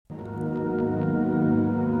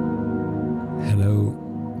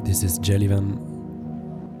Hello, this is Jellyvan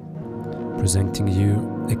presenting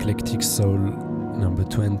you Eclectic Soul number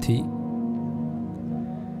 20.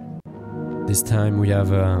 This time we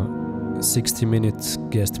have a 60-minute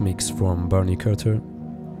guest mix from Barney Carter.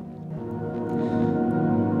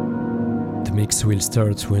 The mix will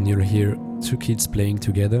start when you'll hear two kids playing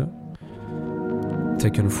together,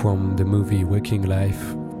 taken from the movie Waking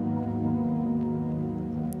Life,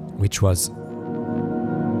 which was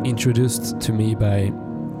introduced to me by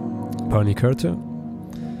Barney Carter.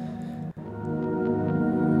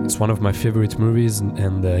 It's one of my favorite movies,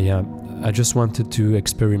 and I just wanted to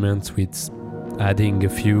experiment with adding a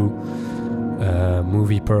few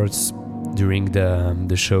movie parts during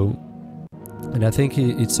the show, and I think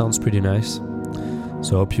it sounds pretty nice.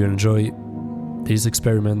 So I hope you enjoy this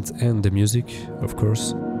experiment and the music, of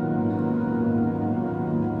course.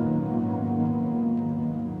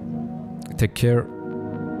 Take care.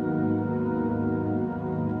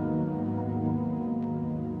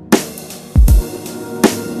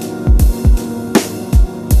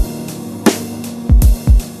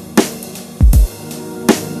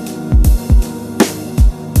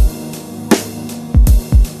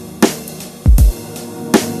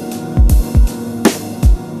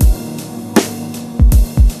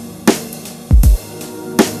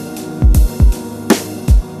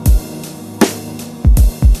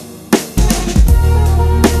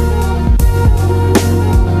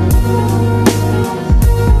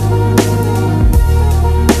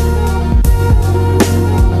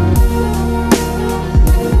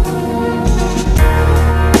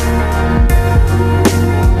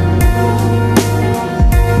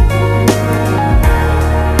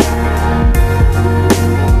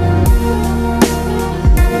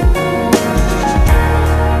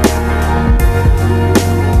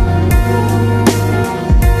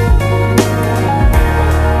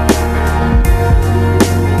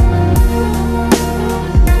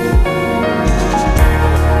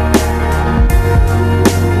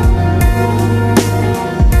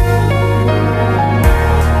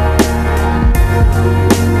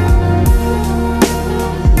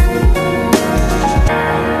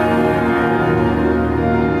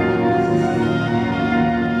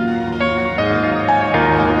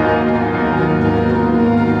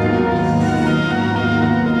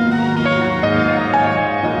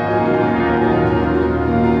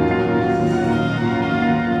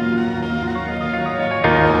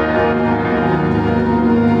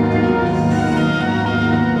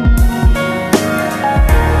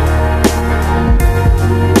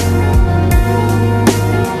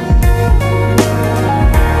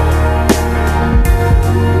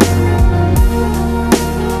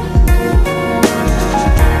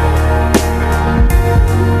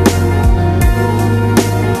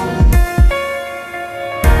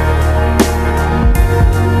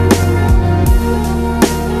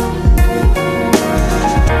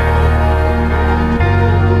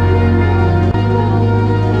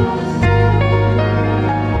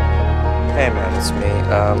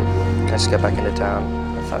 Get back into town.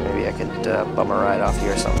 I thought maybe I could bum a ride off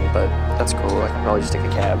you or something, but that's cool. I could probably just take a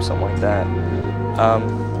cab, something like that.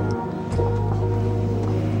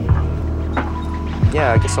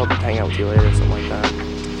 Yeah, I guess I'll hang out with you later, something like that.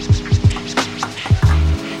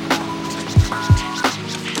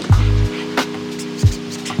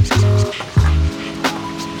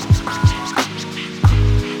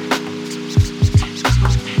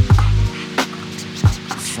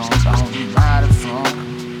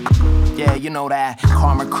 You know that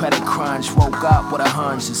karma credit crunch. Woke up with a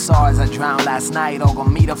hunch. As far as I drowned last night, all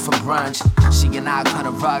gon' meet up for brunch. She and I cut a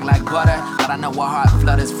rug like butter, but I know her heart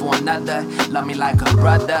flutters for another. Love me like a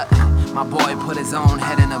brother. My boy put his own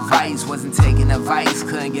head in a vice. Wasn't taking advice,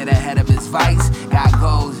 couldn't get ahead of his vice. Got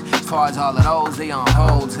goals, as far as all of those, they on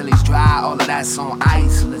hold till he's dry. All of that's on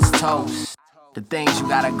ice, let's toast. The things you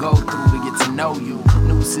gotta go through to get to know you.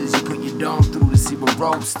 Nooses you put your dome through to see what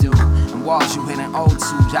ropes do. And walls you hit an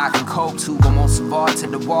O2, Jock and cope to. But most of all to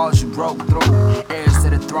the walls you broke through. Heirs to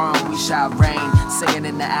the throne, we shall reign. Saying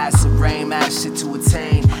in the acid rain, mad shit to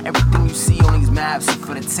attain. Everything you see on these maps is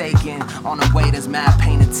for the taking. On the way there's mad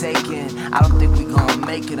pain to take in. I don't think we gon'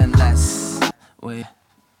 make it unless we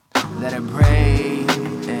let it breathe,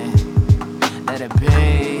 let it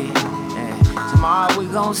be. Tomorrow we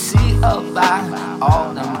gon' see about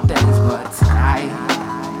all them things, but tonight,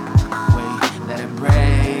 wait, let it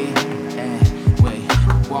breathe, and wait,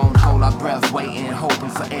 won't hold our breath, waiting, hoping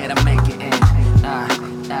for air to make it in.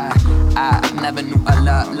 I never knew a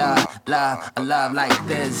love a love like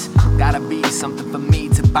this. Gotta be something for me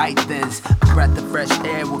to bite this. A breath of fresh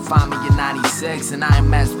air will find me in 96. And I ain't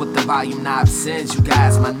messed with the volume knob since. You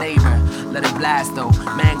guys my neighbor, let it blast though.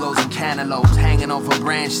 Mangoes and cantaloupes hanging over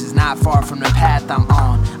branches not far from the path I'm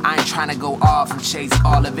on. I ain't tryna go off and chase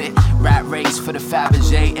all of it. Rat race for the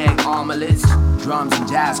Fabergé egg omelets. Drums and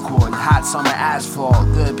jazz chords, hot summer asphalt.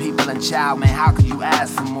 Good people and child, man, how could you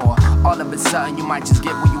ask for more? All of a sudden you might just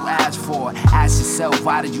get what you asked for. Ask yourself,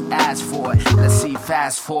 why did you ask for it? Let's see,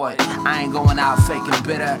 fast forward. I ain't going out faking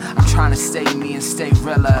bitter. I'm trying to stay me and stay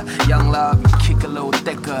realer. Young love, you kick a little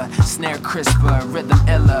thicker. Snare crisper, rhythm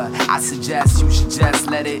iller. I suggest you should just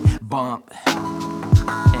let it bump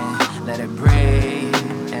and let it breathe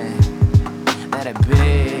and let it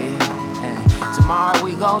be. And tomorrow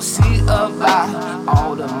we gon' see about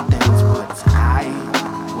all them things, but tonight,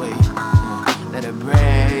 wait, let it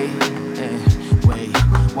breathe and wait.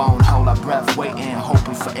 Won't hold our breath, waiting,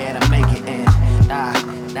 hoping for air to make it in.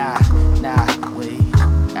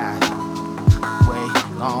 Wait,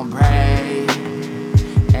 gon' break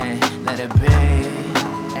and let it be.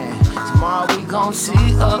 And tomorrow we gon'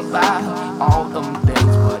 see about all them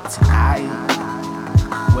things, but tonight,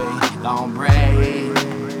 wait, gon' break.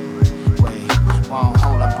 Wait, won't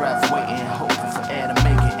hold our breath, waiting, hoping for air to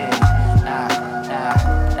make it in.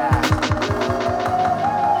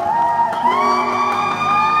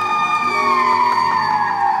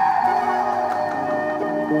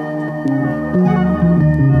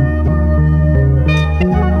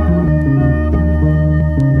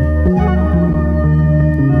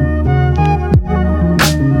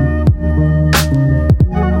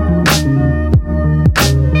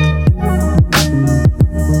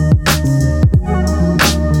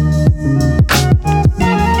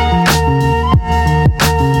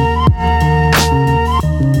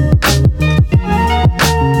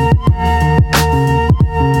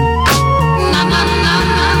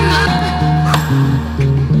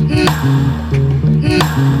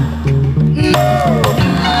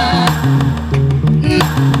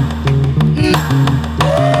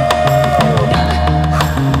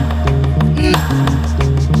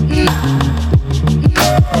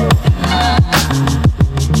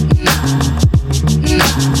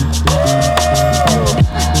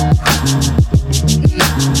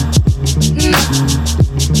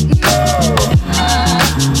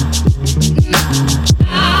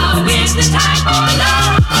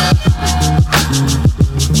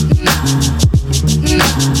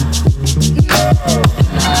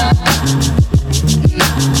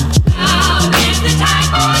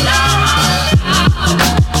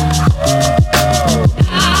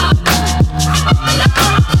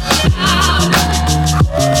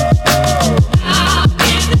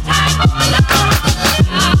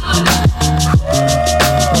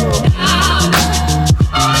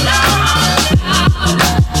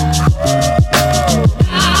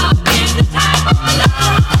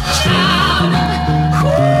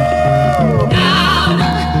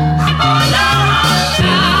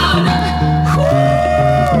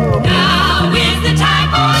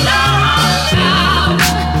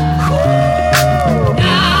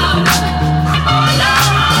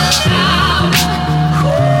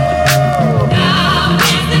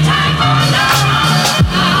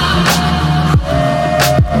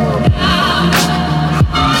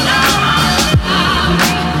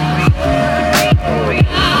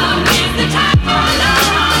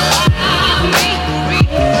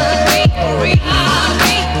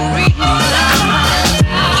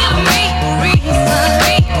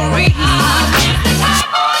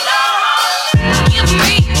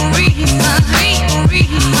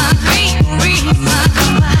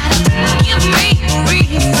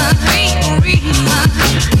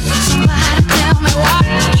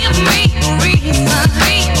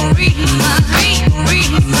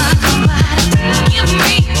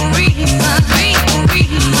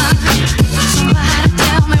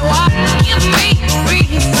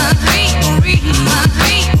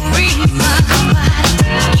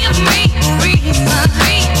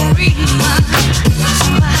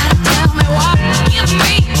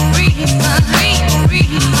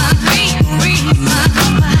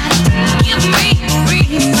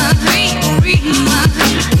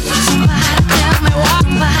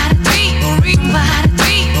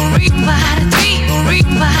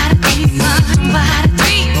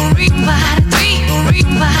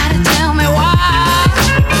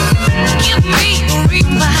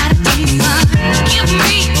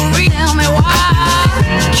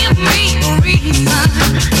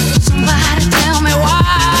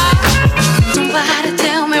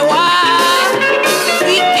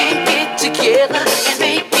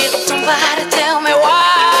 Somebody tell me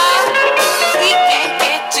why.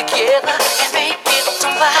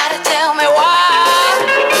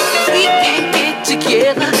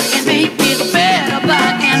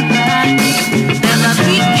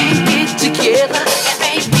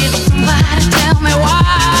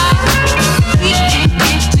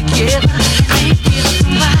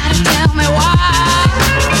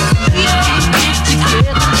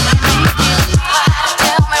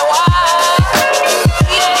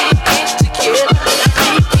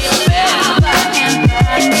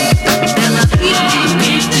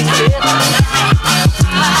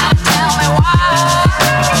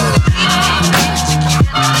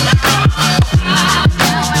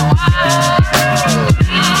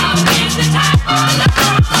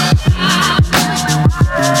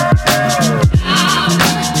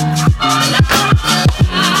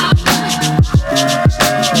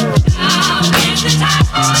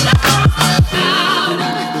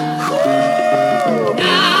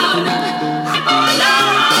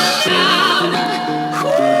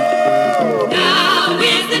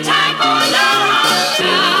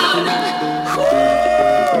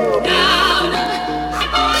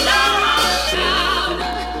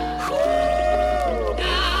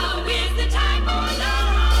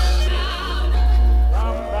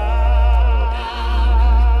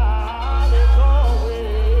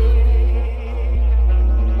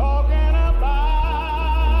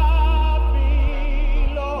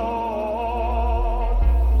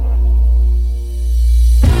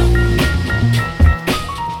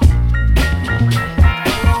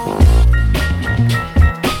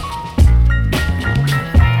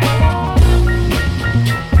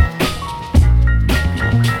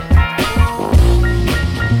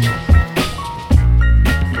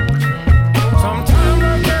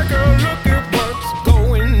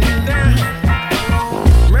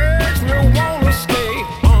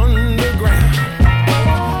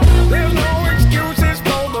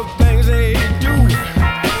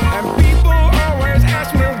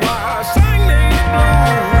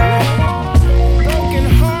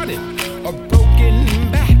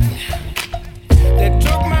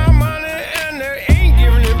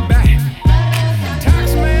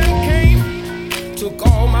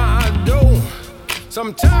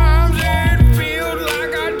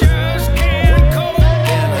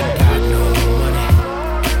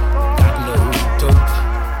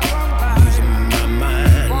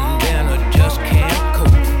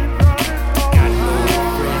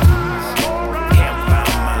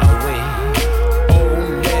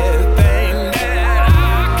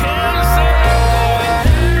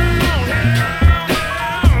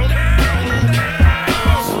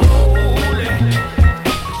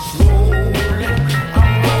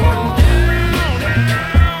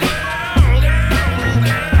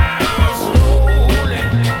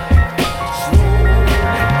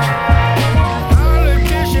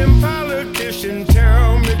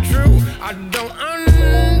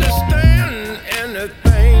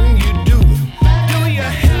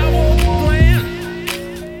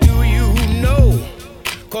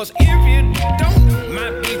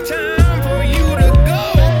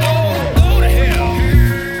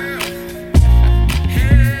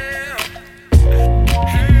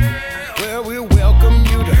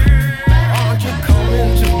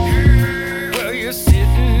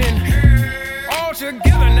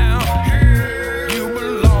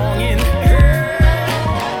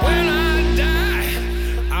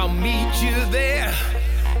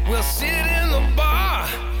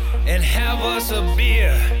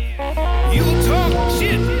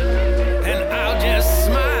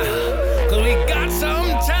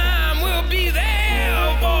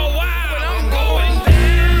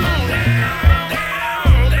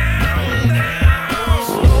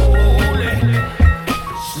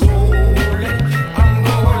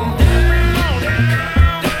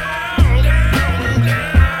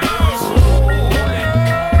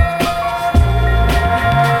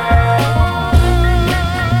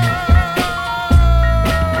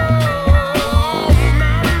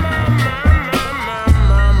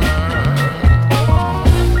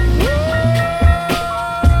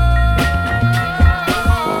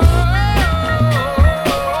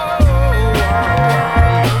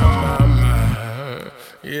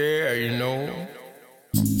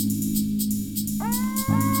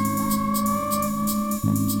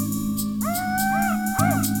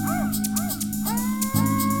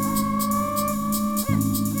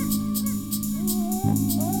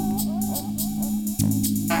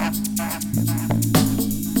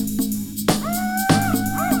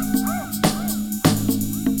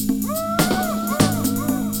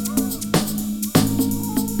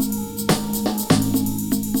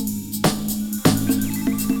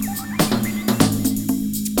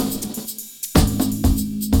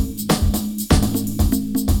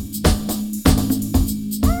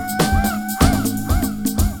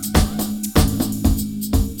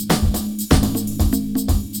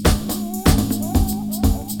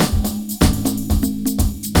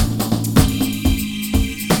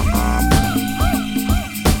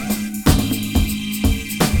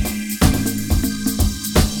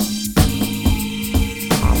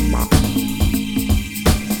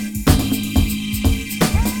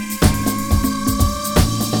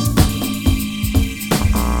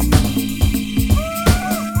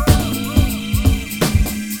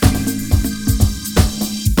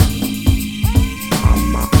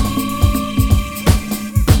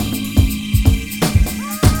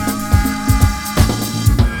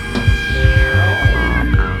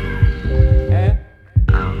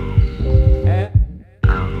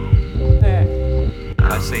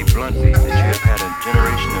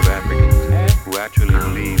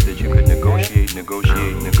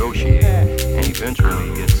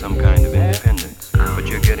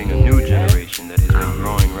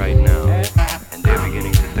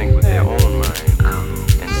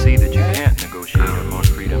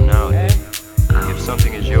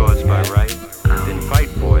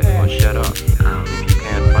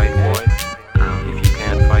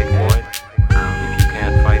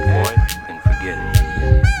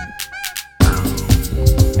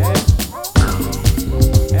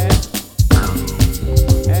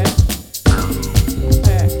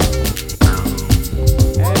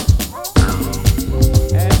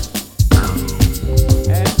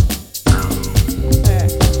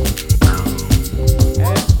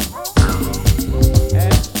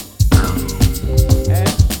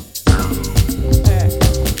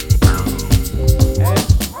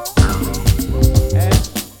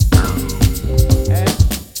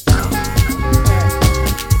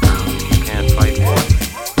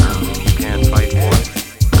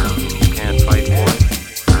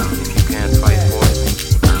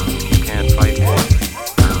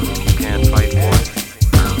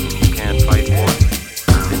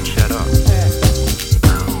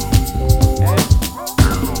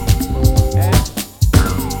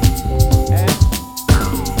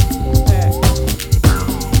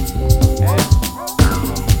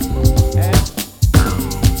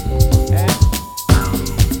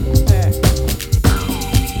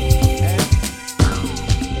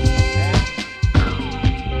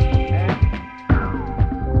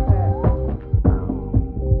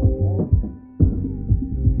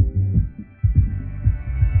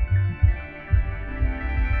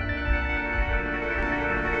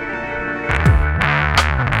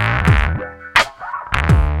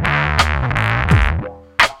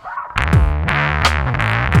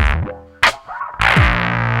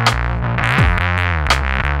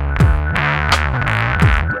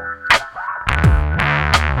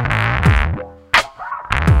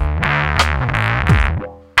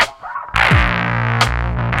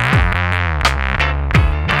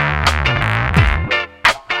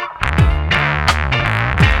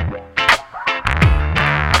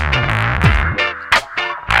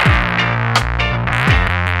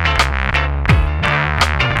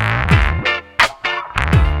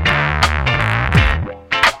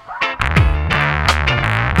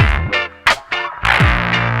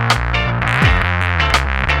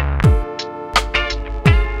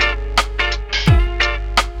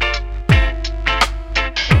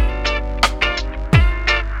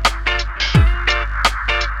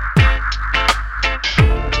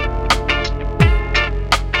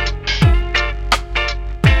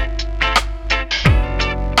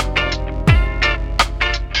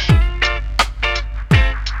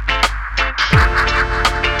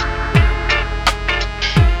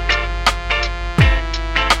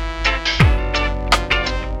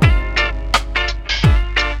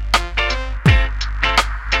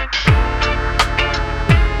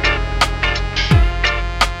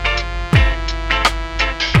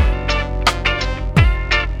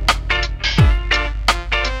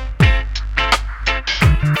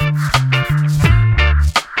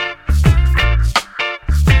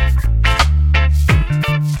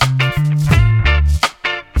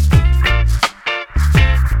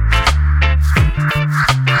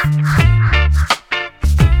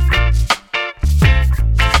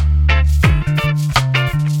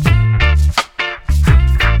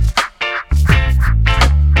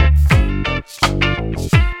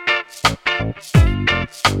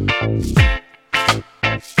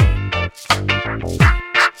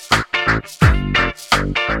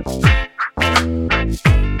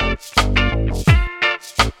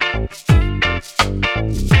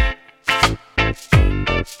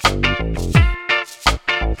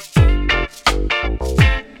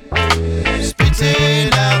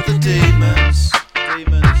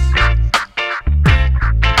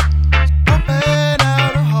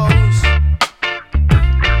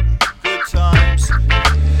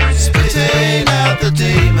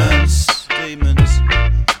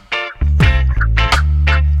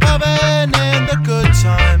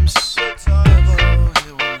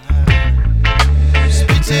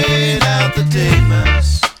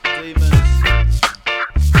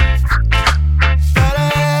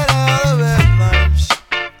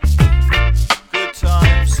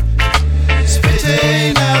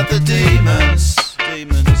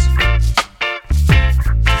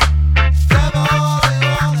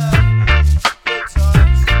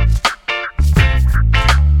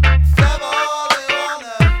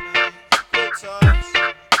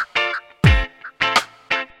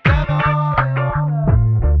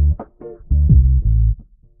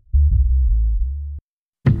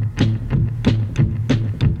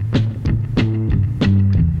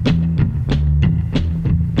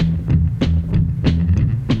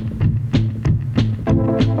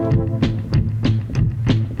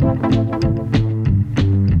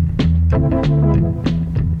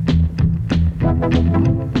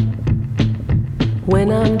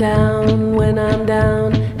 down, when I'm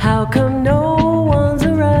down, how come no one's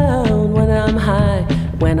around? When I'm high,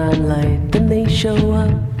 when I'm light, then they show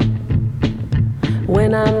up.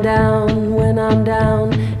 When I'm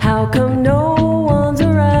down, how come no one's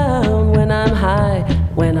around? When I'm high,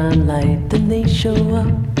 when I'm light, then they show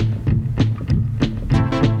up.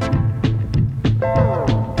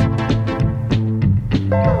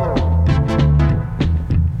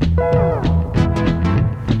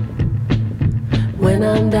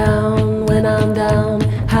 When I'm down,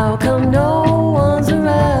 how come no one's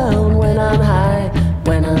around? When I'm high,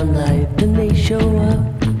 when I'm light, then they show up.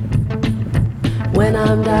 When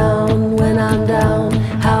I'm down,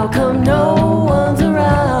 how come no one's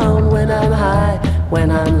around? When I'm high, when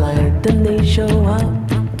I'm light, then they show up.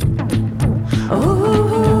 Ooh.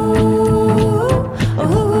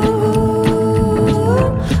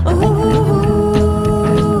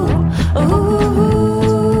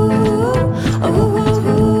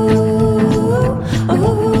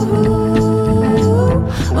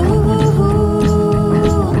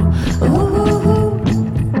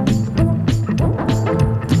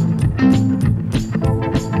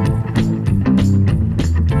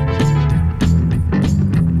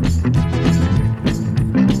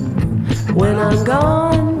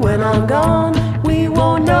 When I'm gone, we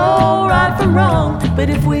won't know right from wrong. But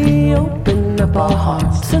if we open up our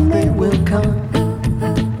hearts, then they will come.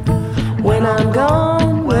 When I'm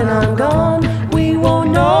gone, we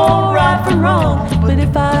won't know right from wrong. But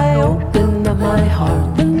if I open up my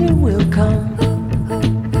heart, then you will come.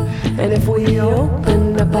 And if we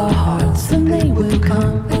open up our hearts, then they will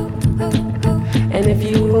come. And if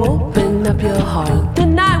you open up your heart,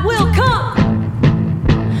 then I will come.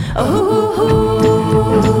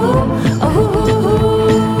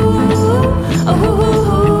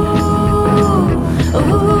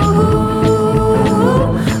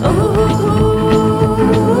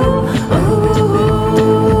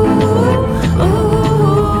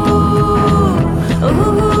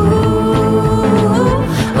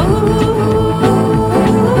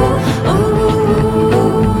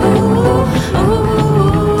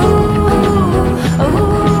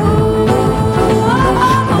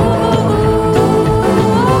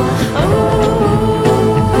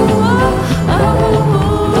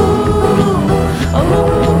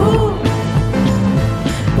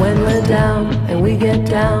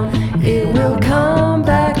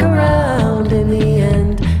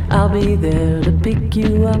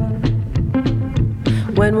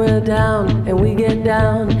 When we're down and we get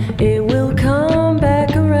down, it will come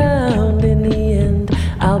back around. In the end,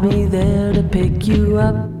 I'll be there to pick you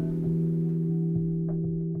up.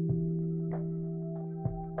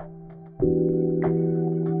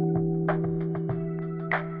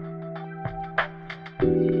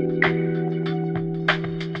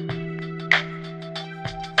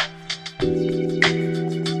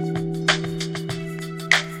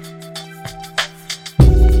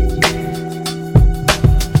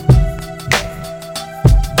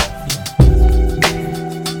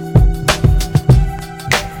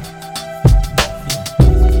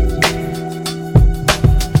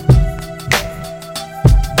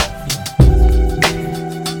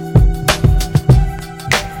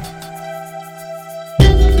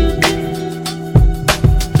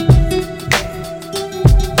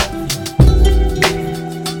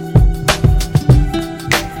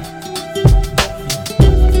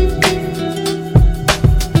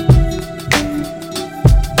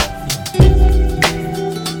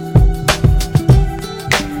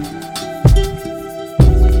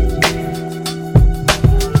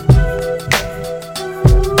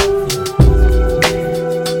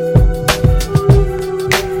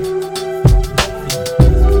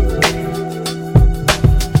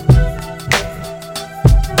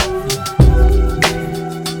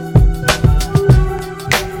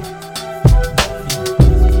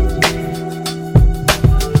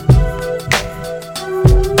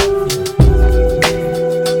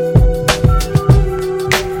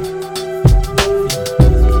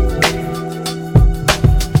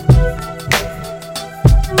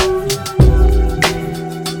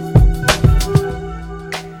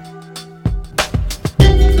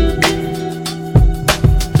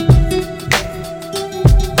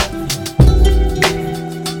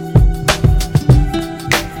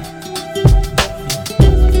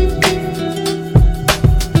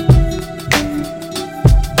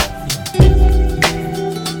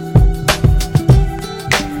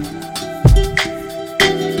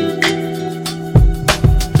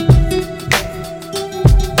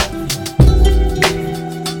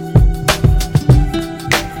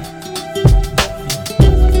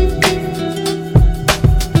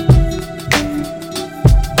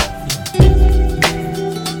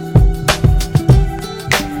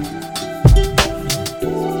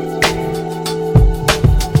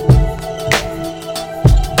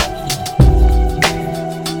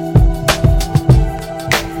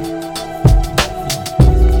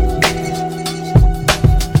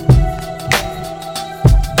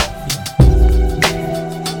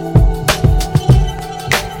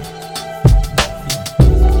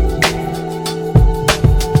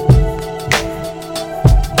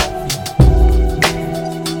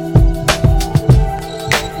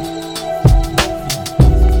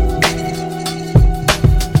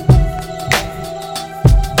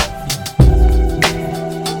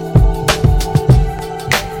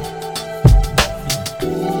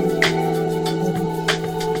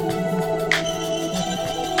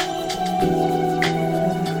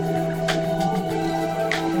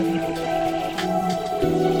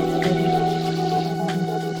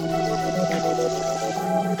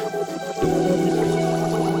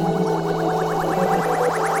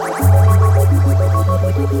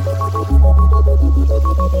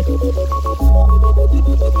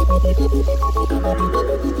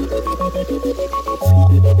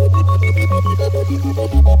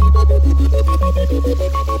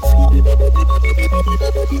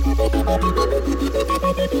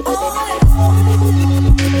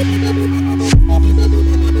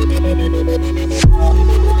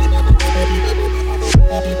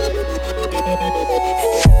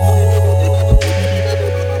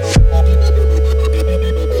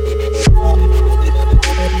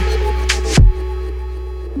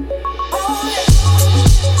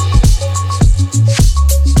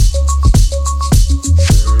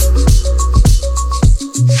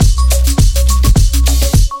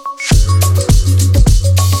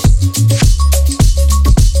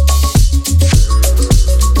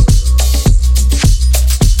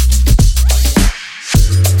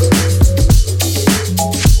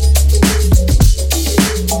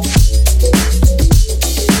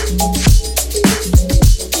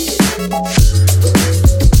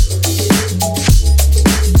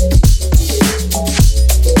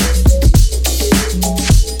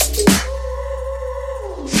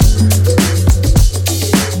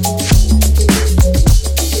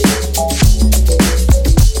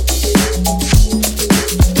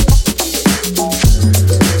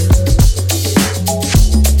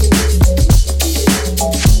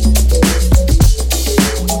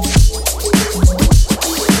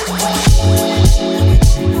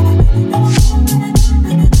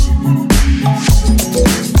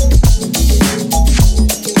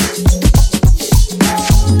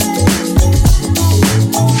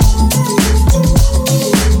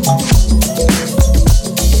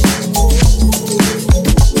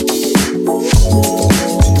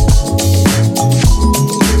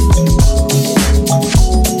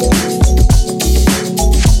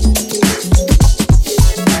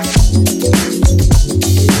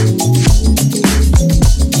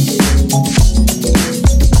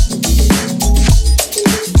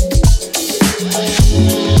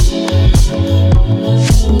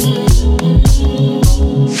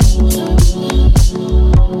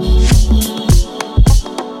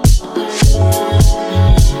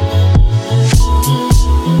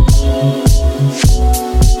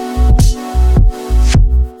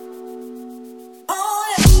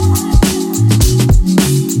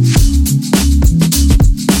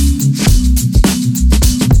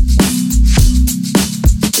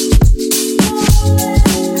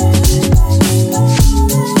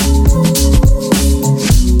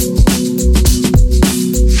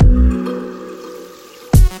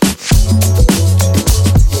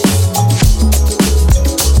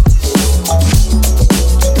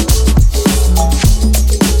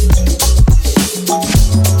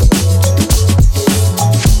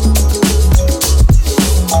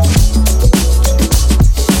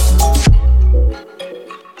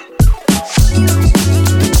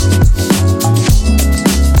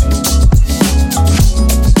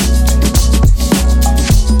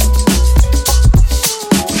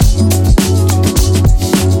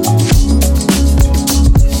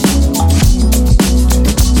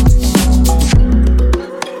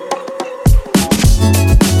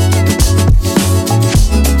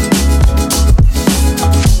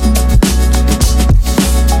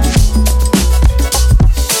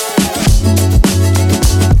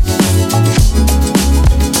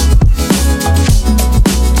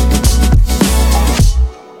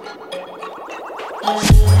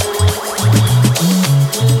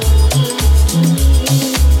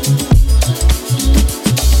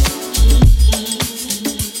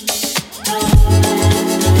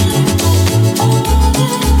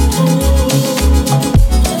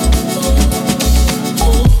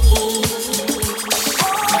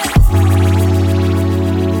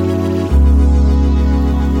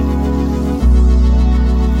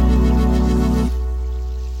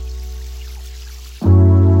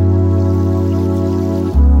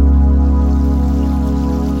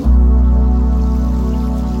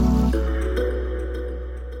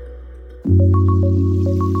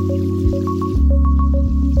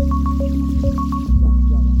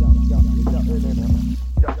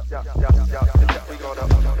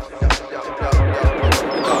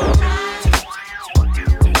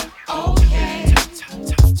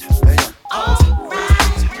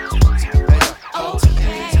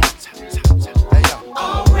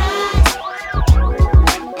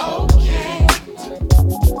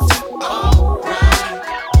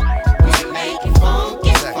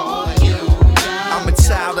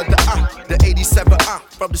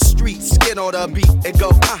 from the streets, skin on the beat and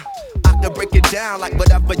go, I can break it down like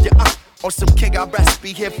whatever you on some king I rest,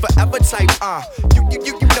 be here forever type,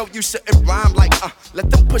 You know you shouldn't rhyme like,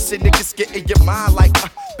 let them pussy niggas get in your mind like,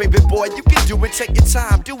 baby boy, you can do it, take your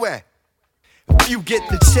time, do it. You get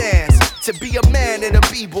the chance to be a man in a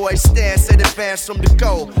b-boy stance and advance from the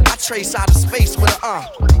goal. I trace out of space with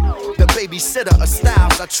the babysitter of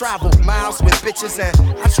styles. I travel miles with bitches and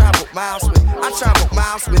I travel miles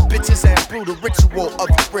with bitches and brew the ritual of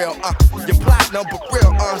the real Your platinum but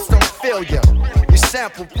real don't fail ya. You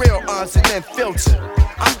sample real and then filter.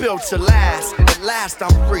 I'm built to last, at last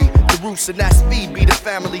I'm free. The roots and that's me be the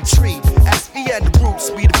family tree. SV and the roots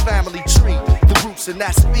be the family tree. The roots and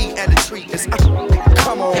that's me and the tree is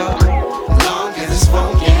come on. Long as it's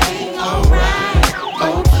funky, alright,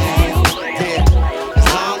 okay. Yeah. As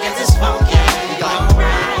long as it's funky,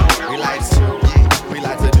 alright. We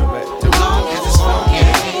like to do it. Long as it's funky,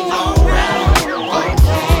 alright,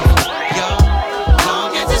 okay. Yo,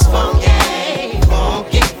 long as it's funky for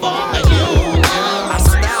you. I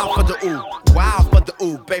style for the ooh, wild for the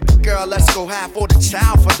ooh. Baby girl, let's go half for the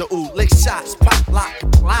child for the ooh. Lick shots, pop, lock,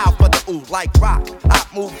 loud for the ooh. Like rock, I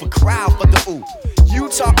move a crowd for the ooh. You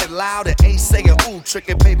talking loud and ain't saying ooh,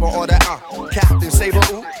 tricking paper or that Captain Saber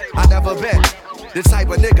ooh. I never been the type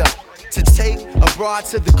of nigga to take a broad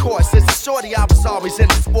to the course. As a shorty, I was always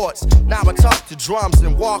into sports. Now I talk to drums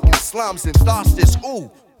and walk in slums and thoughts this ooh.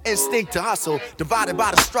 Instinct to hustle, divided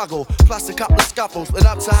by the struggle. Plus a couple of scuffles, lit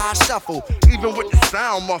up to high shuffle. Even with the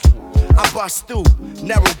sound muffled, I bust through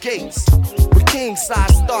narrow gates. With king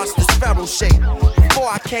size starts the sparrow shape. Before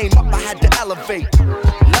I came up, I had to elevate.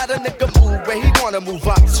 Let a nigga move where he wanna move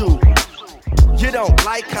up to. You don't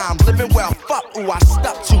like how I'm living well, fuck ooh, I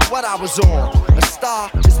stuck to what I was on. A star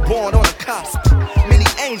is born on the cusp. Many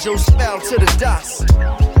angels fell to the dust.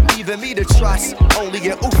 Leaving me to trust only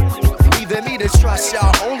in ooh. Leaving me to trust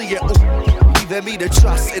y'all only in ooh. Leaving me to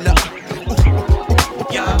trust in the ooh.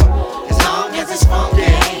 Yo, as long as it's funky,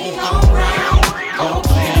 alright,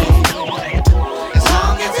 okay. As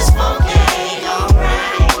long as it's funky,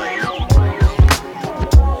 alright.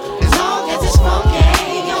 As long as it's funky,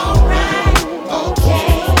 alright, okay.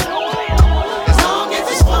 As long as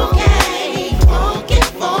it's funky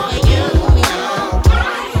for you.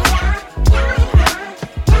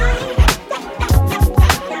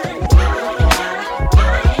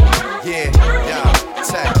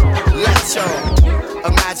 Let your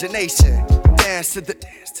imagination dance to the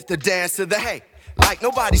dance to the hey. Like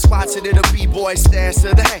nobody's watching it, a b-boy dance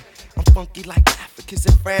to the hey. I'm funky like Africans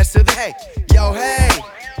in France to the hey. Yo, hey,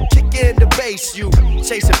 kick in the bass, you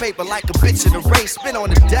chasing paper like a bitch in a race. Been on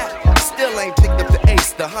the deck, still ain't picked up the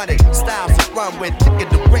ace. The 100 styles to run with, thick in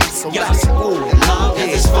the race. So let's move. Long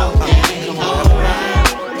as it's funky,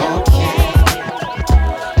 alright, okay.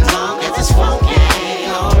 As long as it's funky,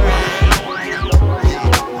 alright.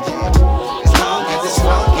 As long as it's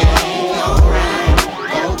funky, alright,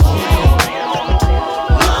 okay.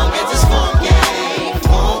 Long as it's funky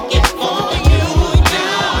for you.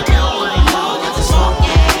 Long as it's funky,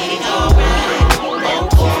 alright,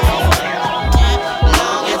 okay.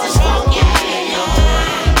 Long as it's funky, alright.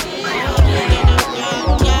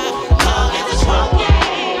 Long as it's funky,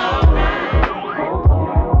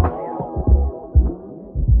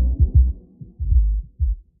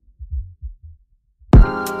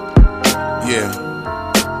 Yeah.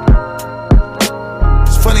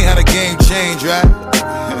 It's funny how the game changed, right?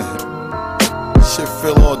 Shit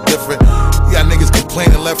feel all different. You got niggas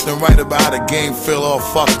complaining left and right about how the game feel all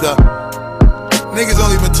fucked up. Niggas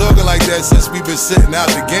only been talking like that since we been sitting out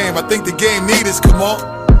the game. I think the game need us, come on.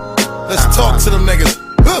 Let's talk to them niggas.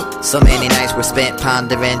 So many nights were spent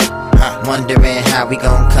pondering, wondering how we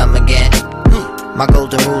gon' come again. My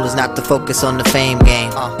golden rule is not to focus on the fame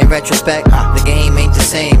game. In retrospect, the game ain't the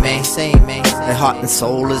same, man. The heart and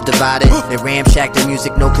soul is divided. They ramshack the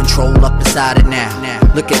music, no control up inside it now.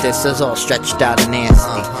 Look at this, it's all stretched out and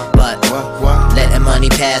nasty. But letting money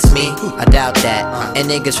pass me, I doubt that. And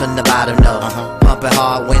niggas from the bottom know. Pumping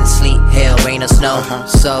hard, wind, sleet, hail, rain or snow.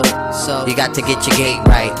 So you got to get your gate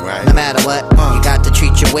right. No matter what, you got to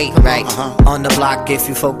treat your weight right. On the block, if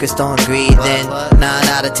you focused on greed, then 9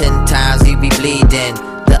 out of 10 times you be bleeding.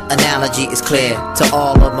 The analogy is clear to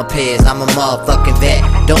all of my peers. I'm a motherfucking vet.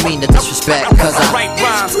 Don't mean to disrespect, cause I write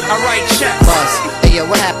rhymes, I write checks. Buzz. Hey yo,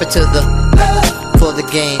 what happened to the for the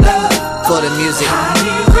game, for the music?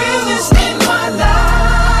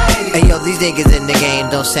 Hey yo, these niggas in the game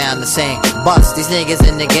don't sound the same. Bust, these niggas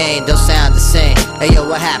in the game don't sound the same. Hey yo,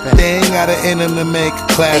 what happened? They ain't got an end to make a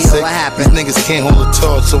classic. Hey yo, what happened? These niggas can't hold a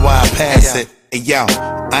torch, so why I pass it? Hey yo,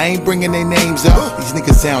 I I ain't bringing their names up. These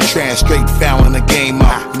niggas sound trash, straight fouling the game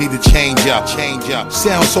up. You need to change up.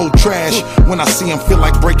 Sound so trash, when I see them feel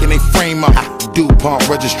like breaking their frame up. DuPont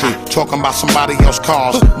registry, talking about somebody else's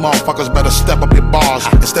cars. Motherfuckers better step up your bars.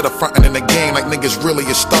 Instead of fronting in the game like niggas really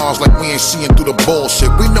are stars. Like we ain't seeing through the bullshit.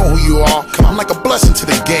 We know who you are. I'm like a blessing to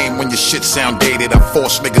the game when your shit sound dated. I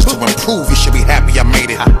force niggas to improve, you should be happy I made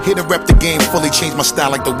it. Here to rep the game fully, change my style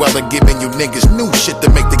like the weather. Giving you niggas new shit to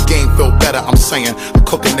make the game feel better. I'm saying, I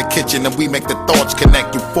cook in the kitchen and we make the thoughts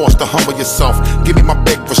connect. You forced to humble yourself, give me my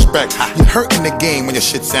big respect. You hurting the game when your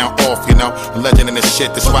shit sound off, you know. A legend in this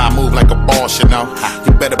shit, that's why I move like a boss, you know.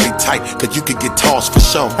 You better be tight, cause you could get tossed for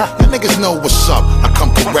sure. You niggas know what's up, I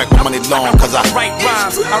come correct with money long, cause I write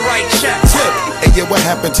rhymes, I write checks. Hey, yeah, what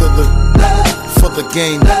happened to the for the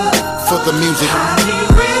game, for the music? I need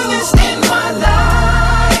realness in my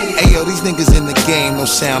life. Hey, yo, these niggas in the game don't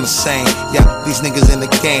sound the same. Yeah, these niggas in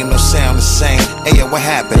the game don't sound the same. Hey, yo, what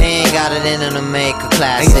happened? They ain't got it in them to make a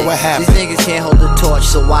classic. Hey, yo, what happened? These niggas can't hold the torch,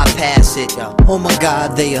 so why pass it? Oh my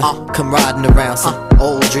God, they come riding around some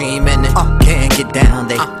old dream and they can't get down.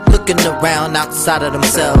 They looking around outside of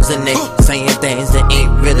themselves and they saying things that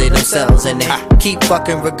ain't really themselves. And they keep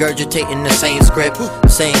fucking regurgitating the same script.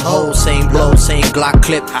 Same hole, same blow, same Glock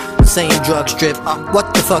clip, same drug strip.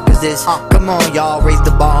 What the fuck is this? Come on, y'all, raise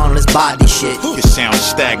the bar on this body shit. You sound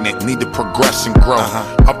stagnant, need to progress and grow.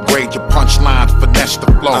 Upgrade your punchlines, finesse the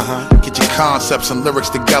flow. Get your concepts and lyrics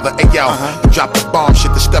together. Hey yo, drop the bomb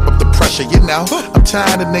shit to step up the pressure, you know. I'm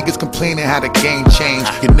tired of niggas complaining how the game changed.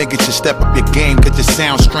 You niggas should step up your game cause you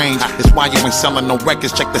sound strange. That's why you ain't selling no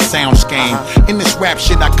records, check the sound scheme. In this rap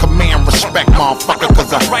shit I command respect, motherfucker,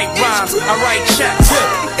 cause I write rhymes, I write checks.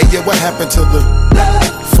 Hey yeah, what happened to the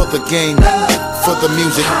for the game, for the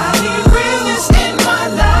music? I need realness in my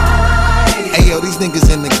life. Hey yo, these niggas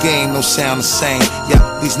in the game don't sound the same.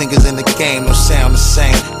 Yeah, these niggas in the game don't sound the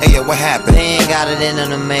same. Hey yo, what happened? They ain't got it in them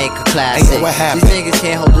to make a classic. Hey yo, what happened? These niggas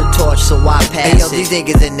can't hold the torch, so why pass it? Hey yo, these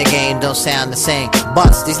niggas in the game don't sound the same.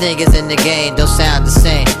 Bust, these niggas in the game don't sound the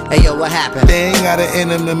same. Hey yo, what happened? They ain't got it in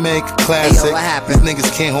them to make a classic. Hey yo, what happened? These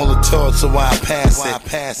niggas can't hold the torch, so why pass it?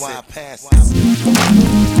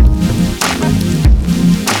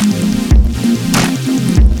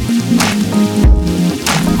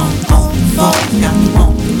 You got to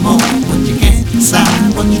want more, but you can't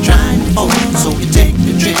decide what you're trying for. So you take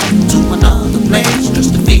a trip to another place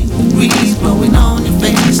just to feel the breeze blowing on your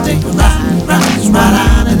face. Take a ride, right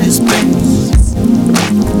out of this place.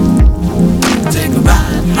 Take a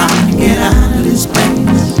ride, and get out of this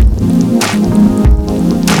place.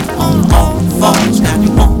 On all fours, got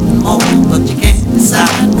you wanting more, but you can't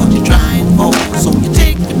decide what you're trying for. So you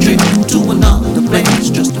take a trip to another place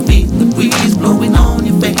just to feel the breeze blowing on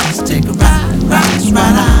your face. Take a ride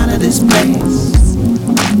right out of this place.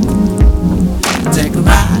 Take a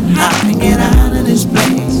ride and get out of this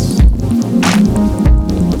place.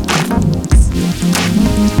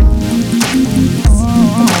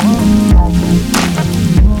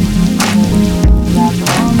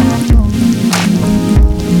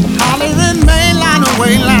 Hollering mainline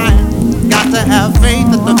away line, got to have faith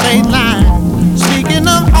at the fate line. Speaking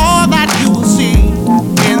of all that you will see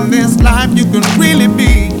in this life, you can really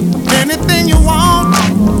be anything you want,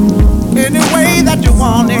 any way that you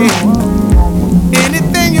want it.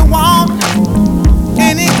 Anything you want,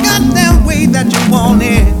 any goddamn way that you want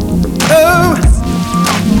it. Oh.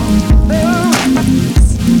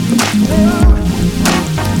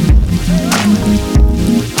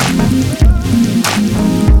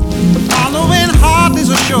 Following hard is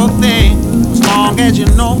a sure thing, as long as you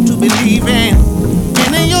know to believe in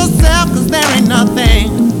yourself, cause there ain't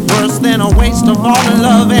nothing worse than a waste of all the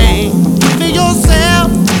loving. Be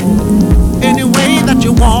yourself any way that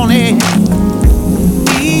you want it.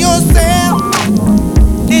 Be yourself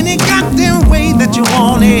any goddamn way that you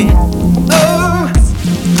want it. Oh.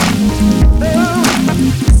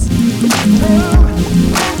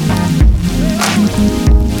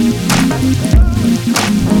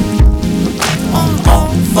 On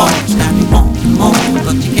all fours, now you want more,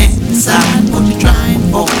 but you can't decide what you're trying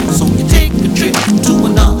for. So you take a trip to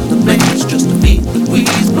another place just to feel the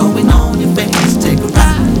breeze.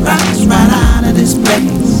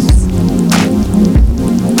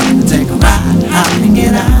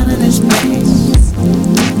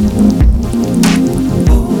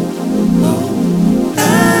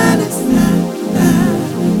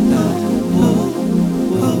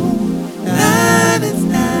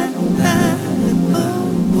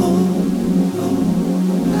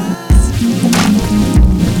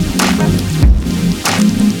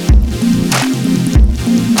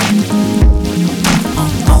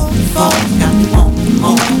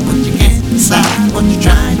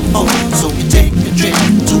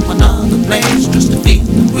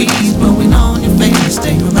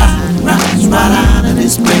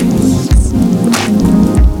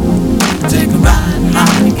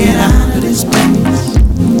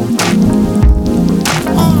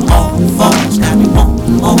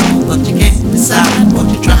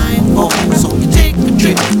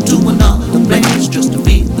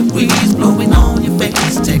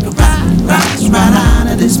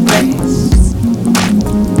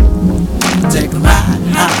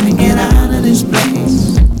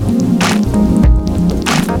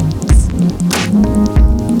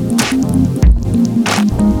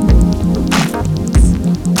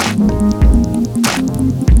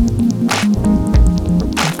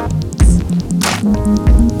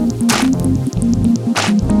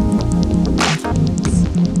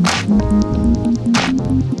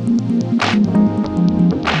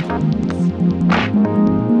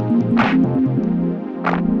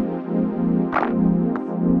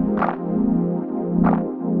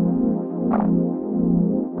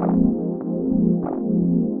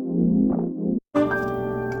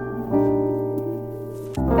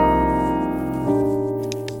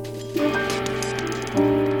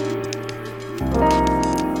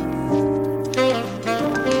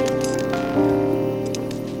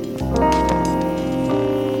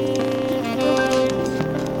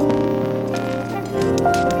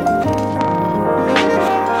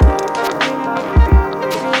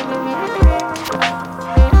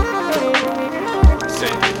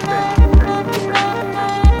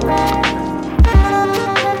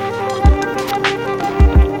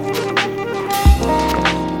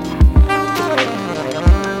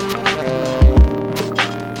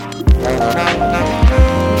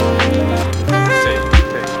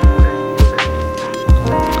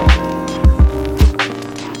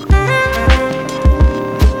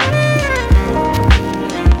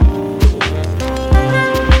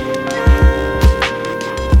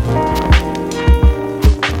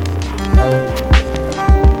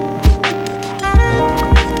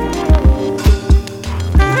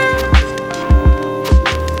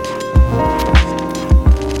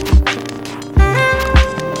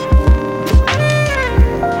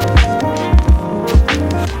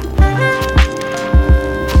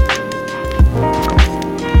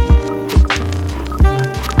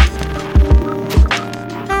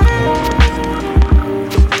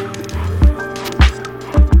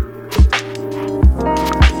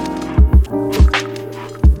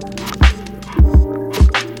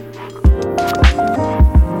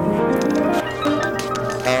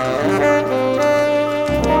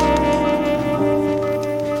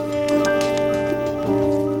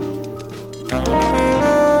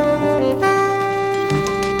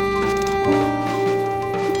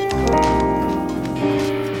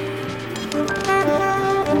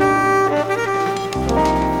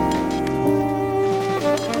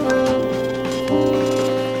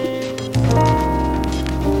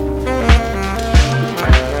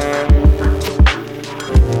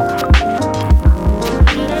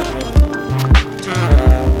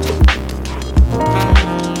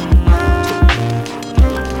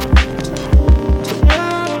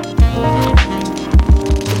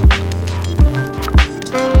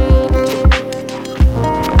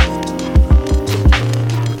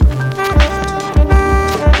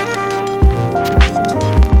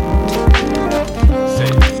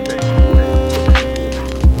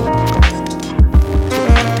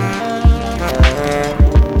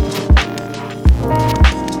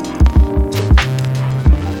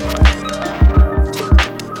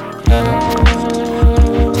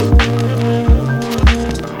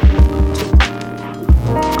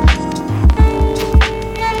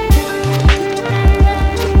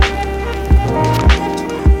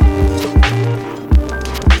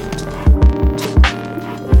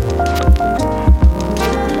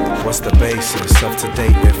 to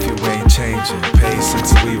date if you ain't changing.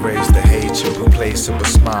 Patience, we raise the hatred, replace it with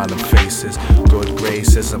smiling faces. Good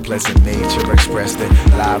graces and pleasant nature expressed in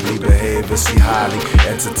lively behavior. See highly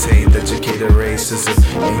entertained, educated races of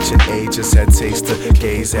ancient ages had tasted,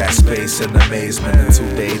 gaze at space in amazement. And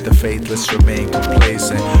today the faithless remain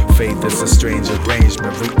complacent. Faith is a strange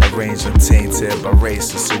arrangement, rearranged and tainted by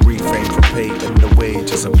races who refrain from paying the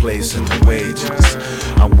wages and placing the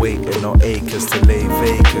wages. I'm waiting on acres to lay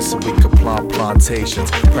vacants so we can plant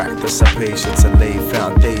plantations, practice our patience and lay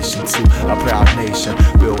foundation to a proud nation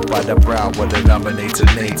built by the brow of the nominated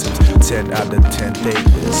natives. 10 out of 10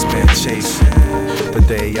 days spent chasing the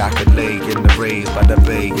day I could lay in the rays by the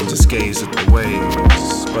bay and just gaze at the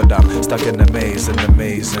waves. But I'm stuck in the maze, an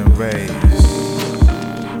amazing race.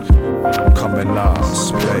 I'm coming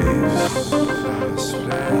last place.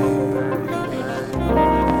 Last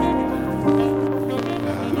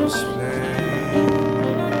place.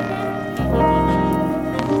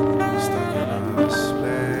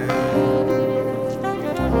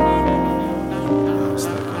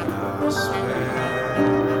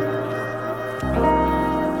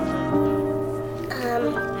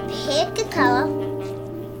 Pick a color.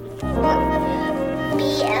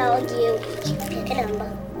 B-L-U-E. Pick a number.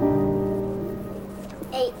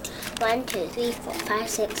 8. 1, 2, 3, 4, 5,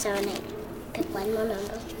 6, 7, 8. Pick one more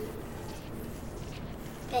number.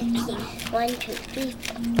 15. 1, 2, 3,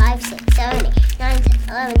 4, 5, 6, 7, 8, 9, 10,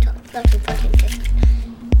 11, 12, 13, 14, 15.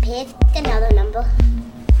 Pick another number.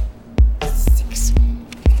 6.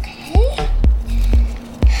 Okay.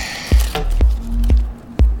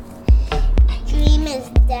 Dream is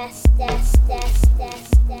dash, dash, dash, dash,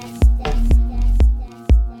 dash, dash, dash,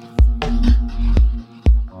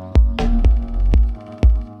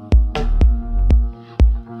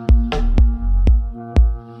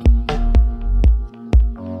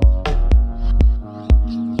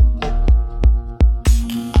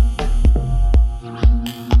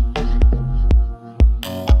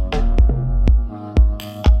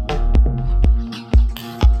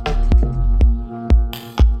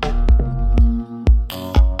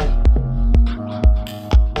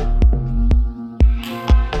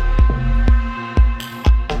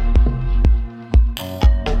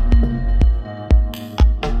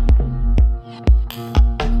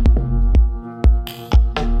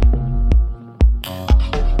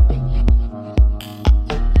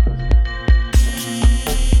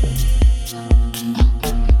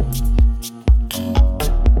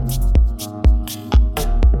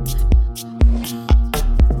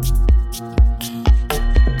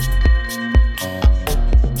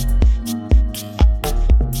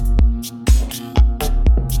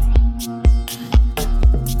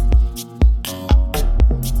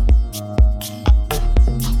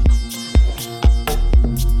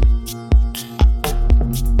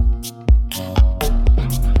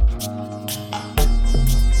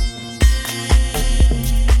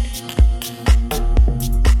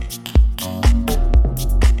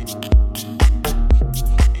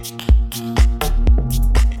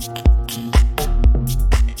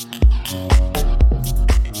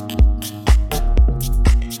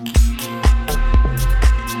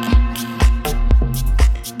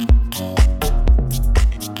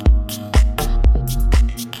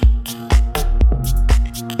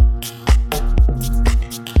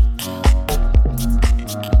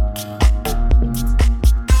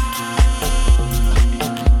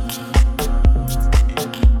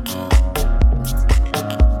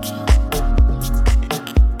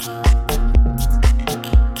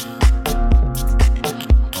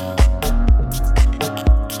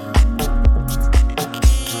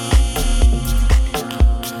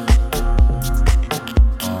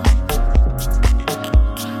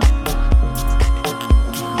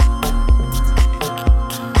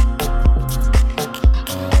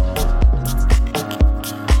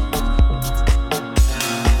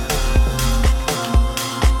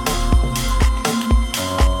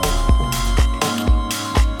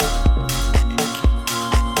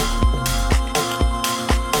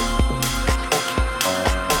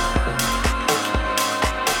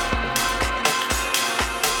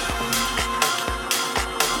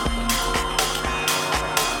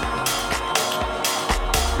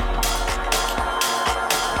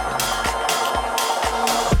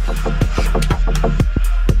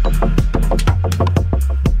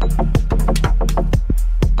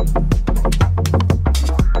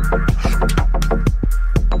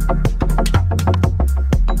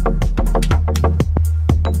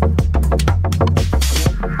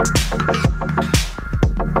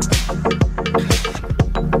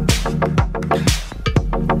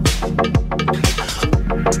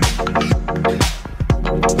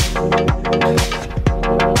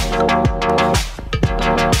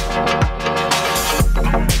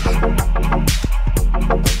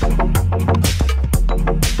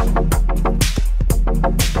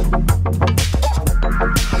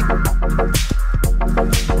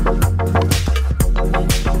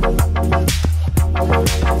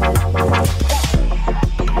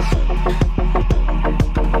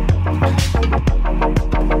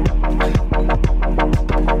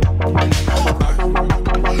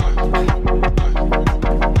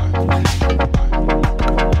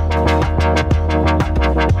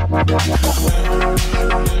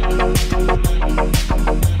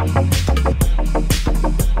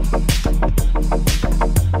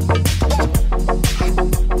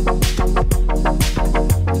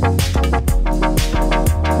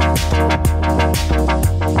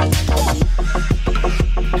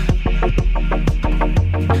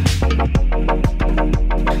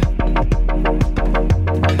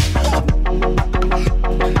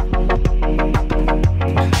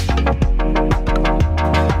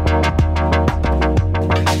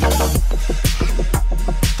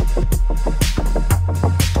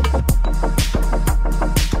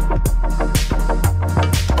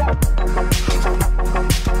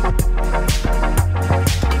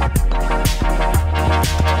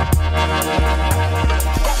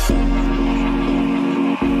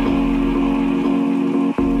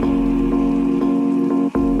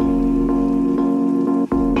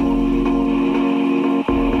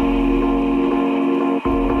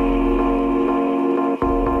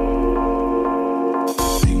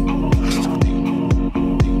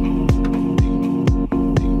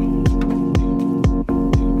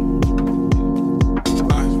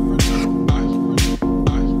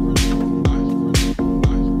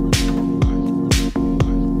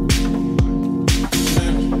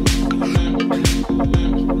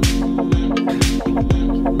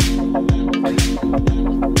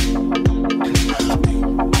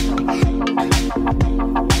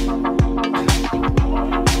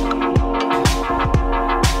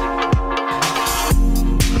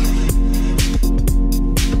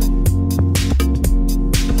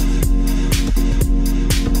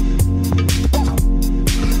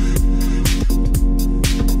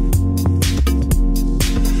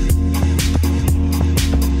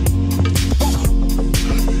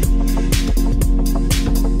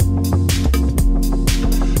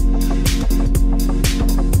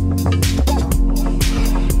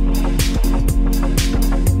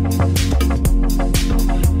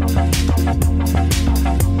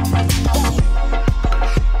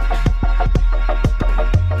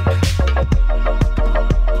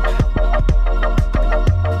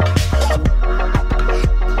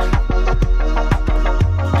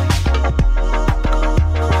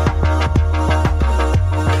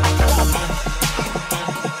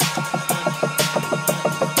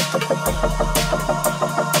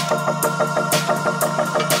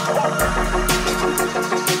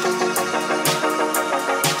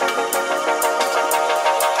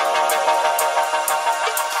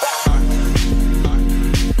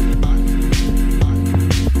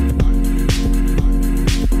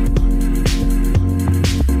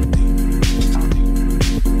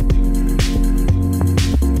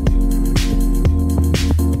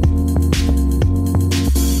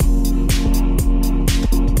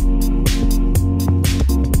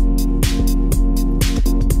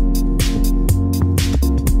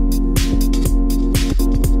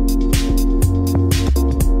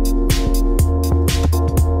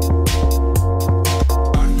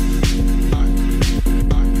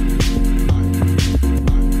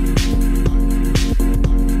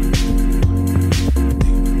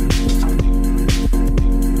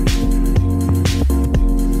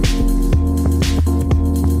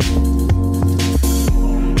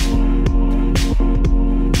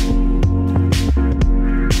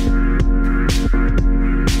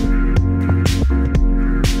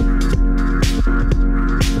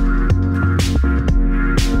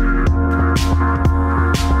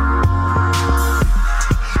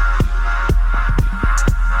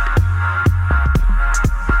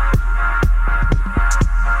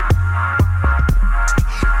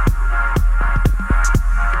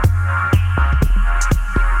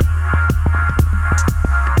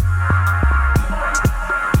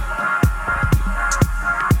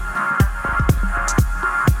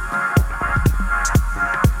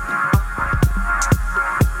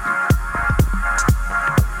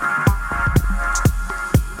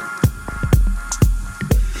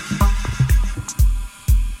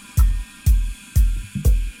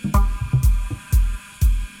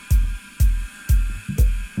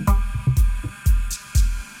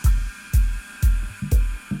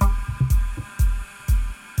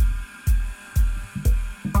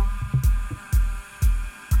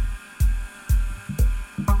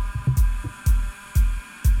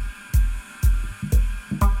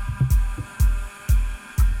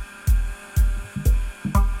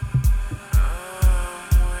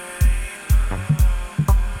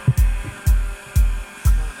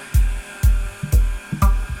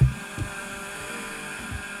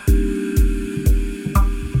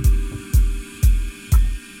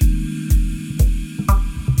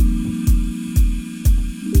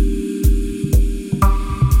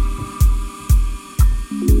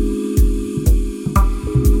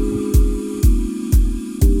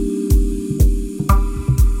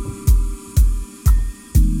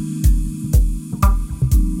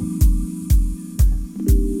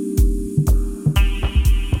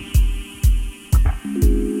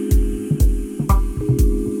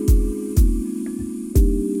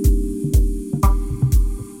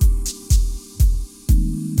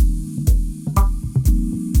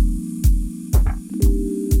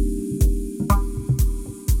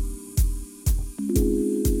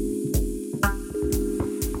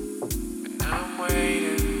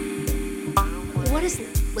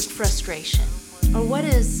 frustration? Or what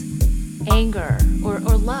is anger or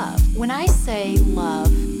love? When I say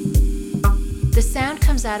love, the sound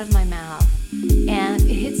comes out of my mouth and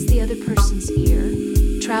it hits the other person's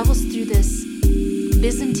ear, travels through this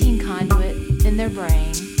Byzantine conduit in their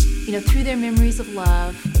brain, through their memories of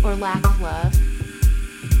love or lack of love.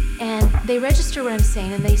 And they register what I'm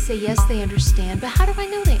saying and they say, yes, they understand. But how do I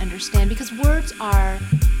know they understand? Because words are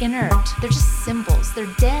inert. They're just symbols.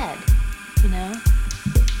 They're dead,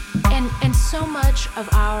 And so much of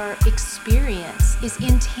our experience is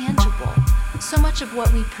intangible. So much of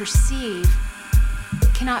what we perceive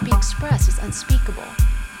cannot be expressed. It's unspeakable.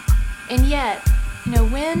 And yet,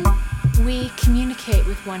 when we communicate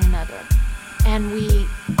with one another and we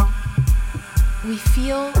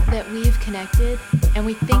feel that we have connected and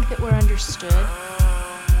we think that we're understood,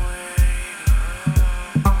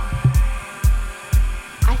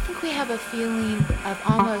 I think we have a feeling of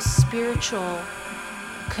almost spiritual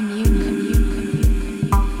communion.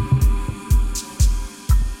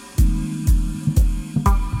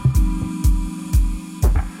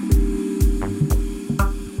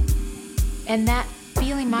 And that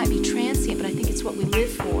feeling might be transient, but I think it's what we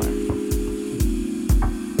live for.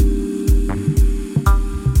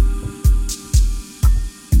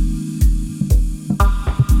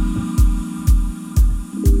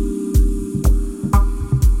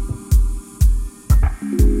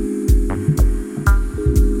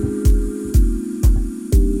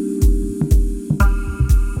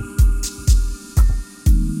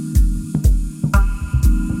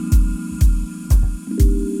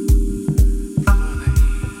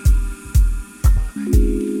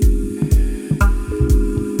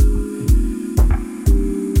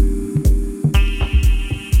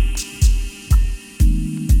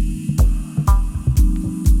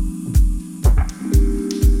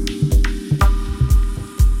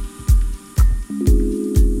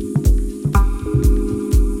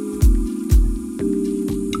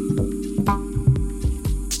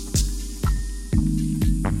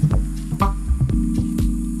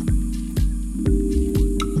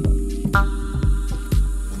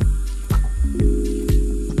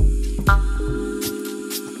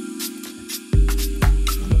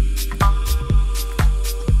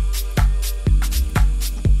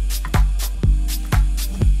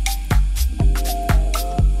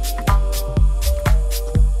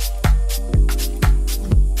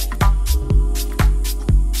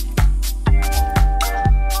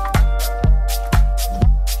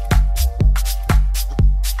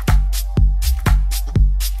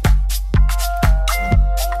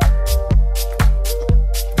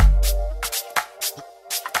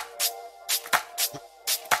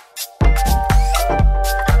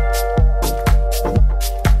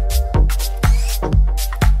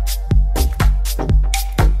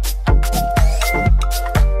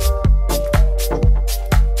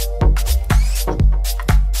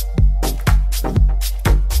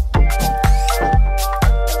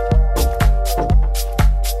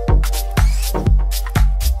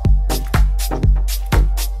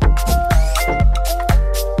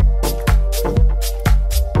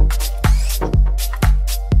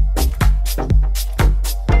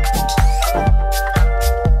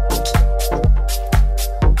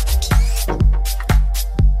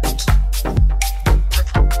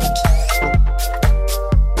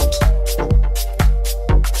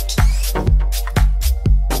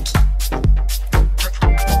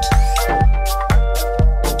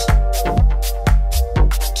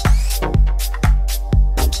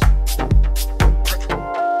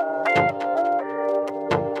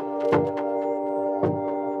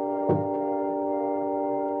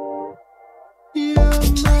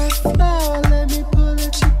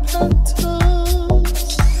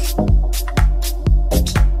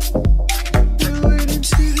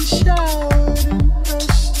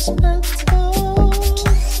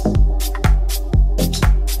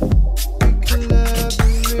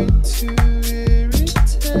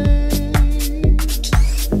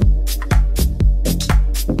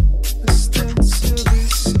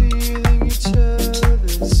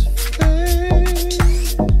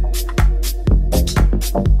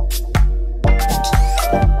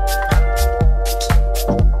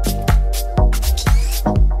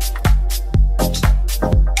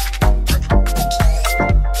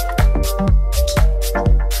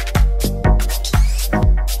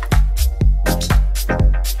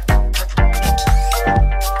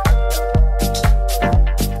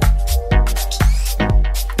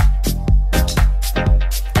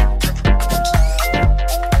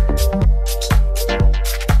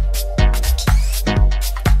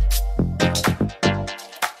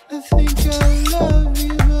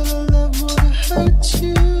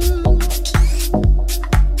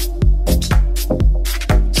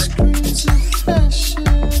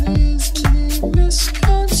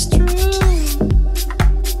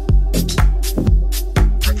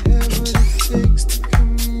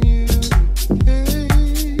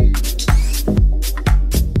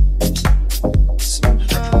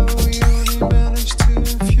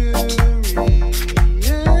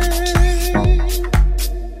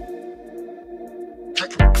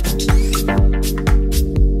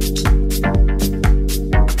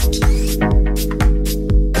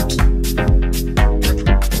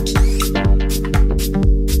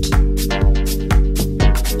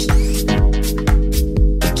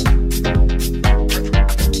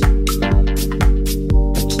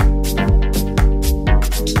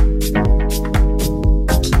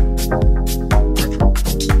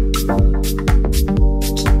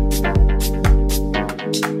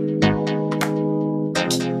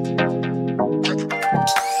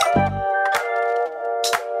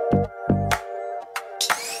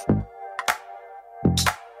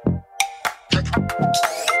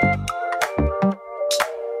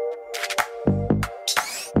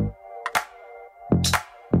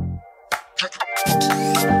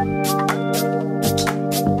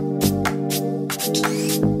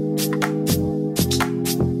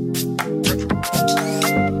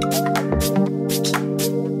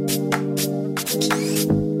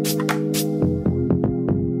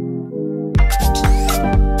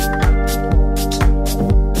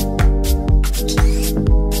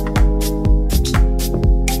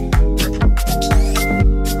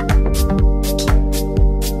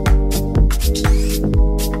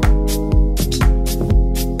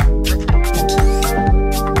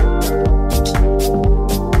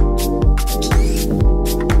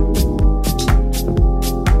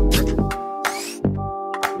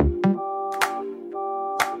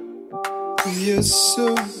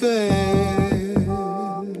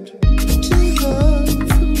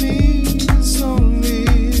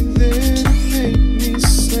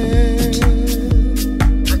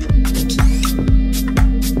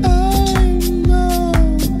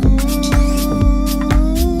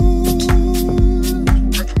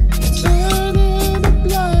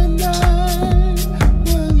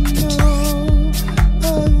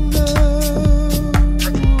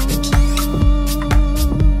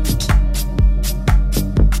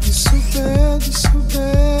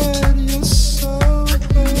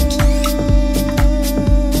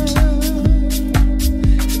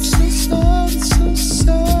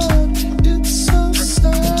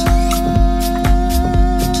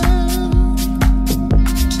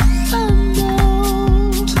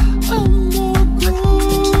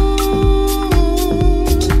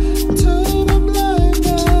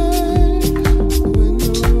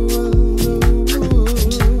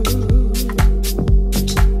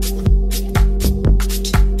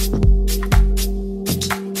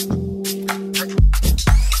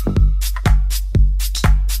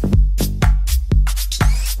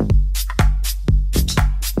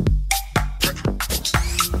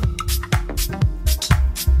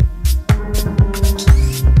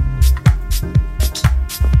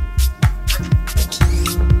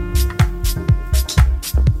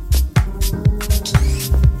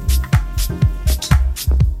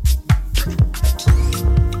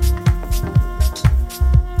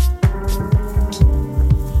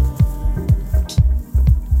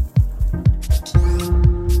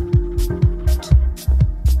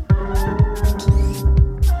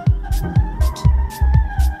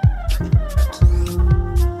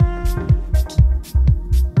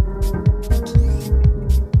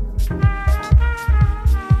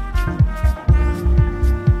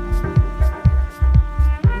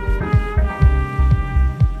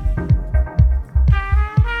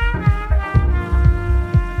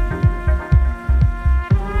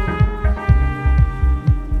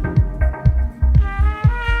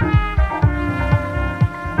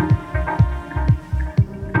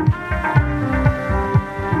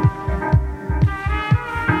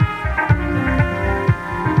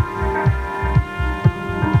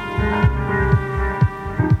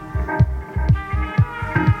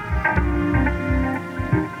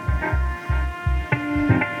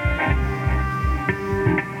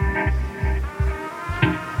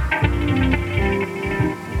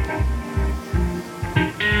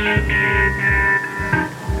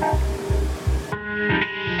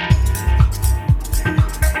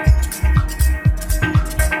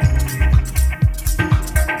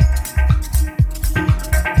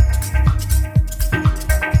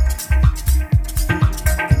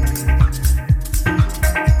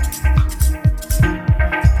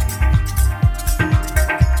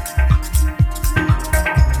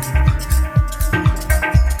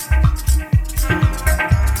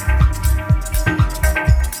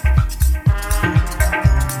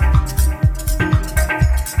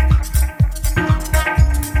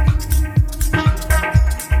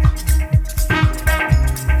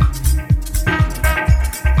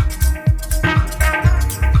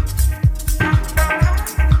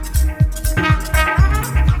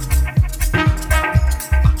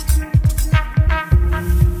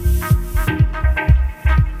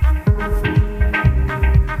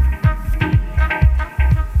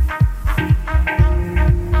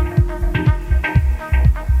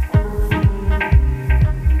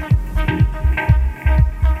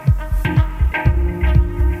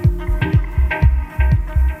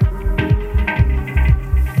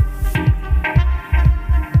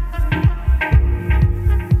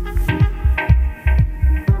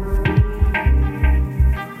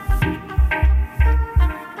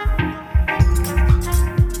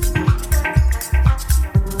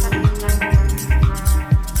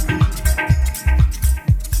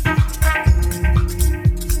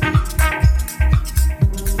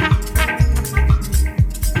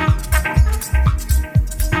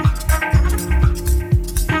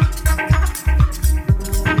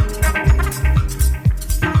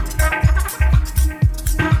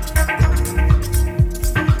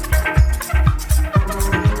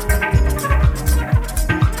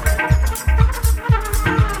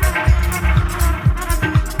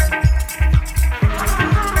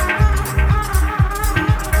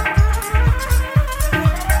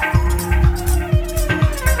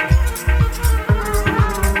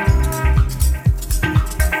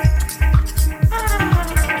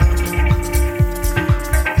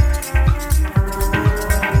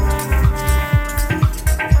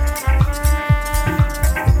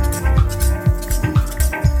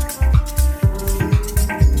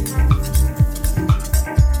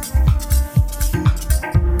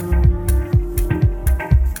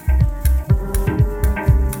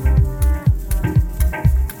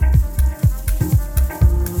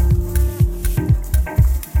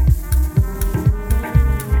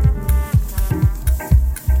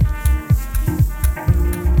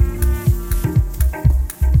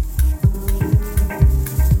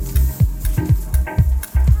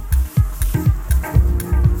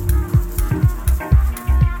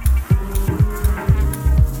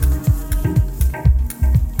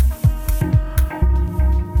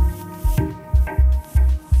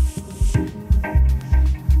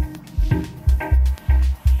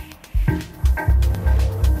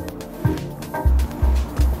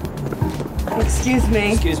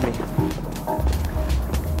 me. Excuse me.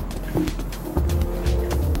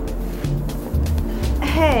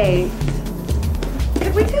 Hey,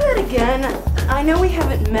 could we do that again? I know we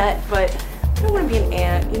haven't met, but I don't want to be an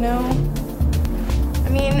ant, you know? I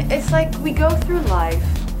mean, it's like we go through life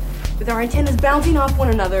with our antennas bouncing off one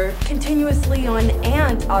another, continuously on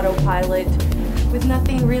ant autopilot, with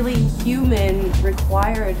nothing really human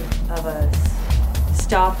required of us.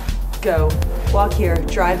 Stop, go, walk here,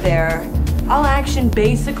 drive there. All action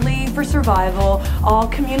basically for survival, all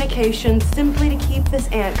communication simply to keep this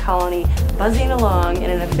ant colony buzzing along in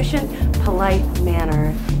an efficient, polite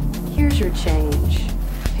manner. Here's your change.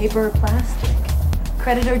 Paper or plastic?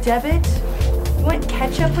 Credit or debit? You want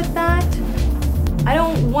ketchup with that? I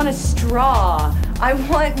don't want a straw. I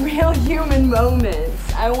want real human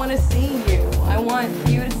moments. I want to see you. I want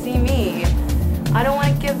you to see me. I don't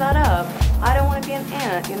want to give that up. I don't want to be an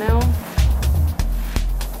ant, you know?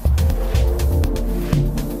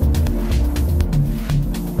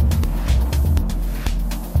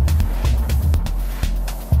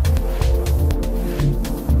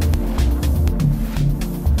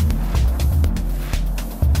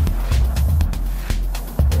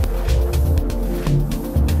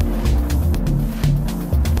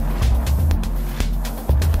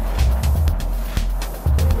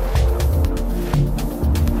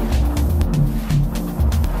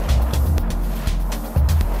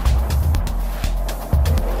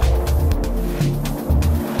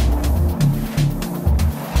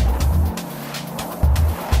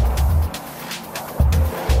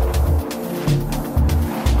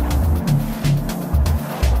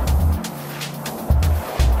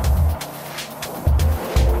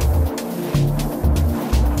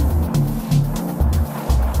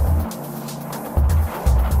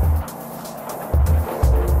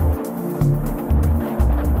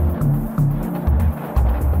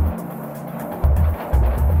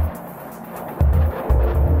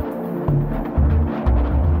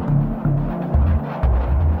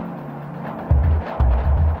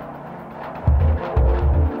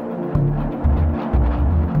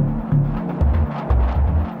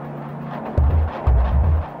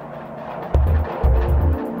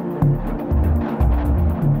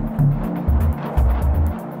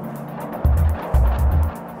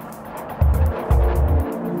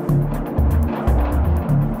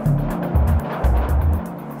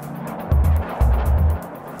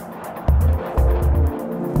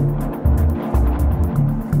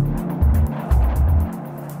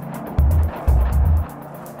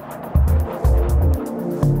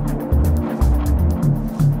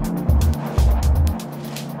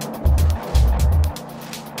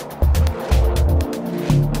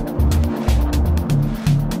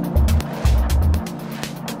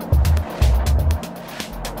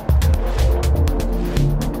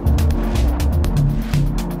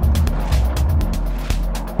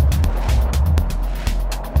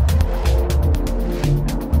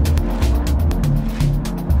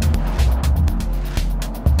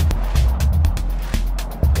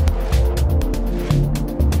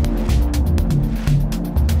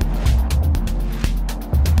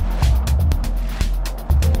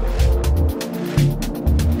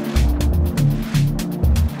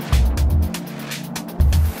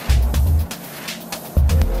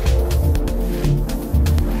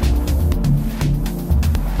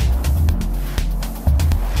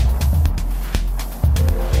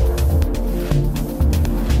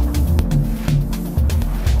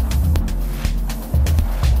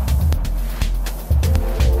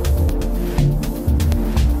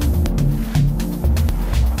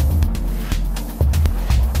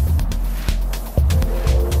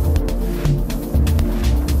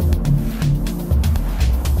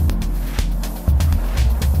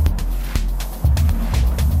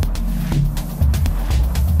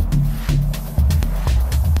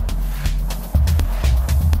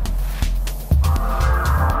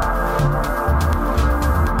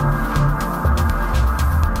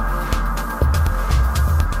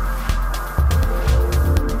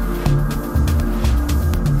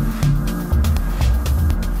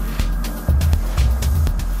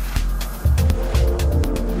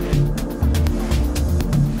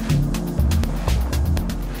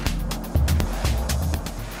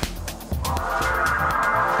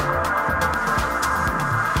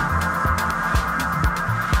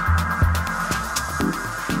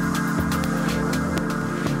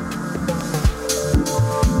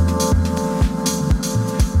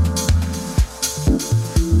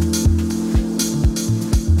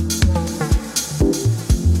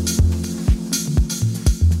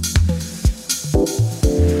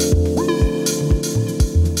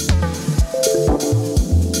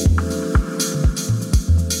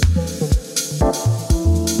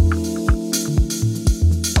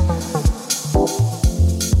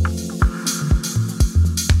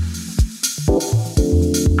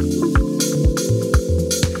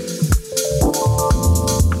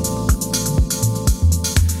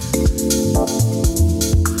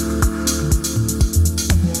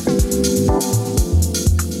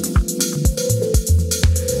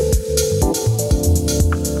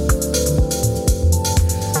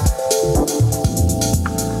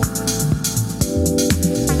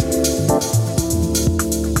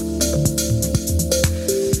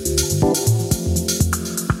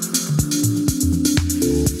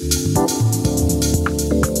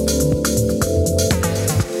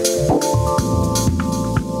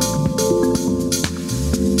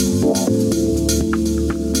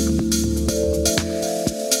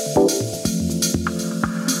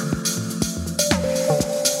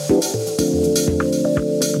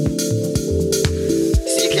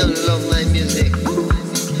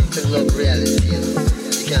 love reality, you know.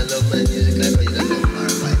 You can't love my music like how you don't love our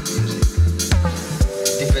white music.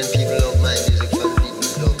 Different people love my music from people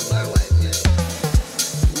who love our white music.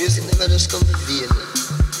 Music never just come to be, you know.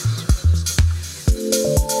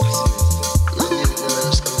 No, music never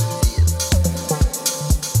just come to be, you know.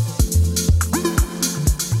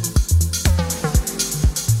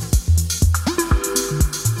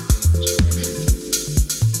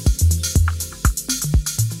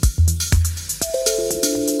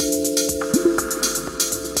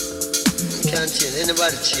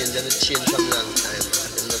 Anybody change, and it changed from long time.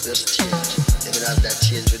 They not just change. They will have that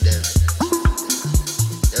change with them.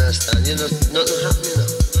 You understand? You know, nothing happen, you know.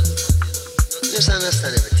 You just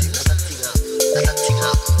understand everything. That's a thing happen. That's a thing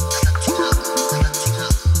happen. That's a thing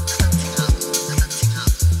happen. That's a thing happen. That's a thing happen. That's a thing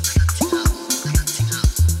happen. That's a thing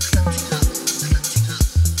happen. That's a thing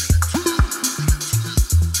happen.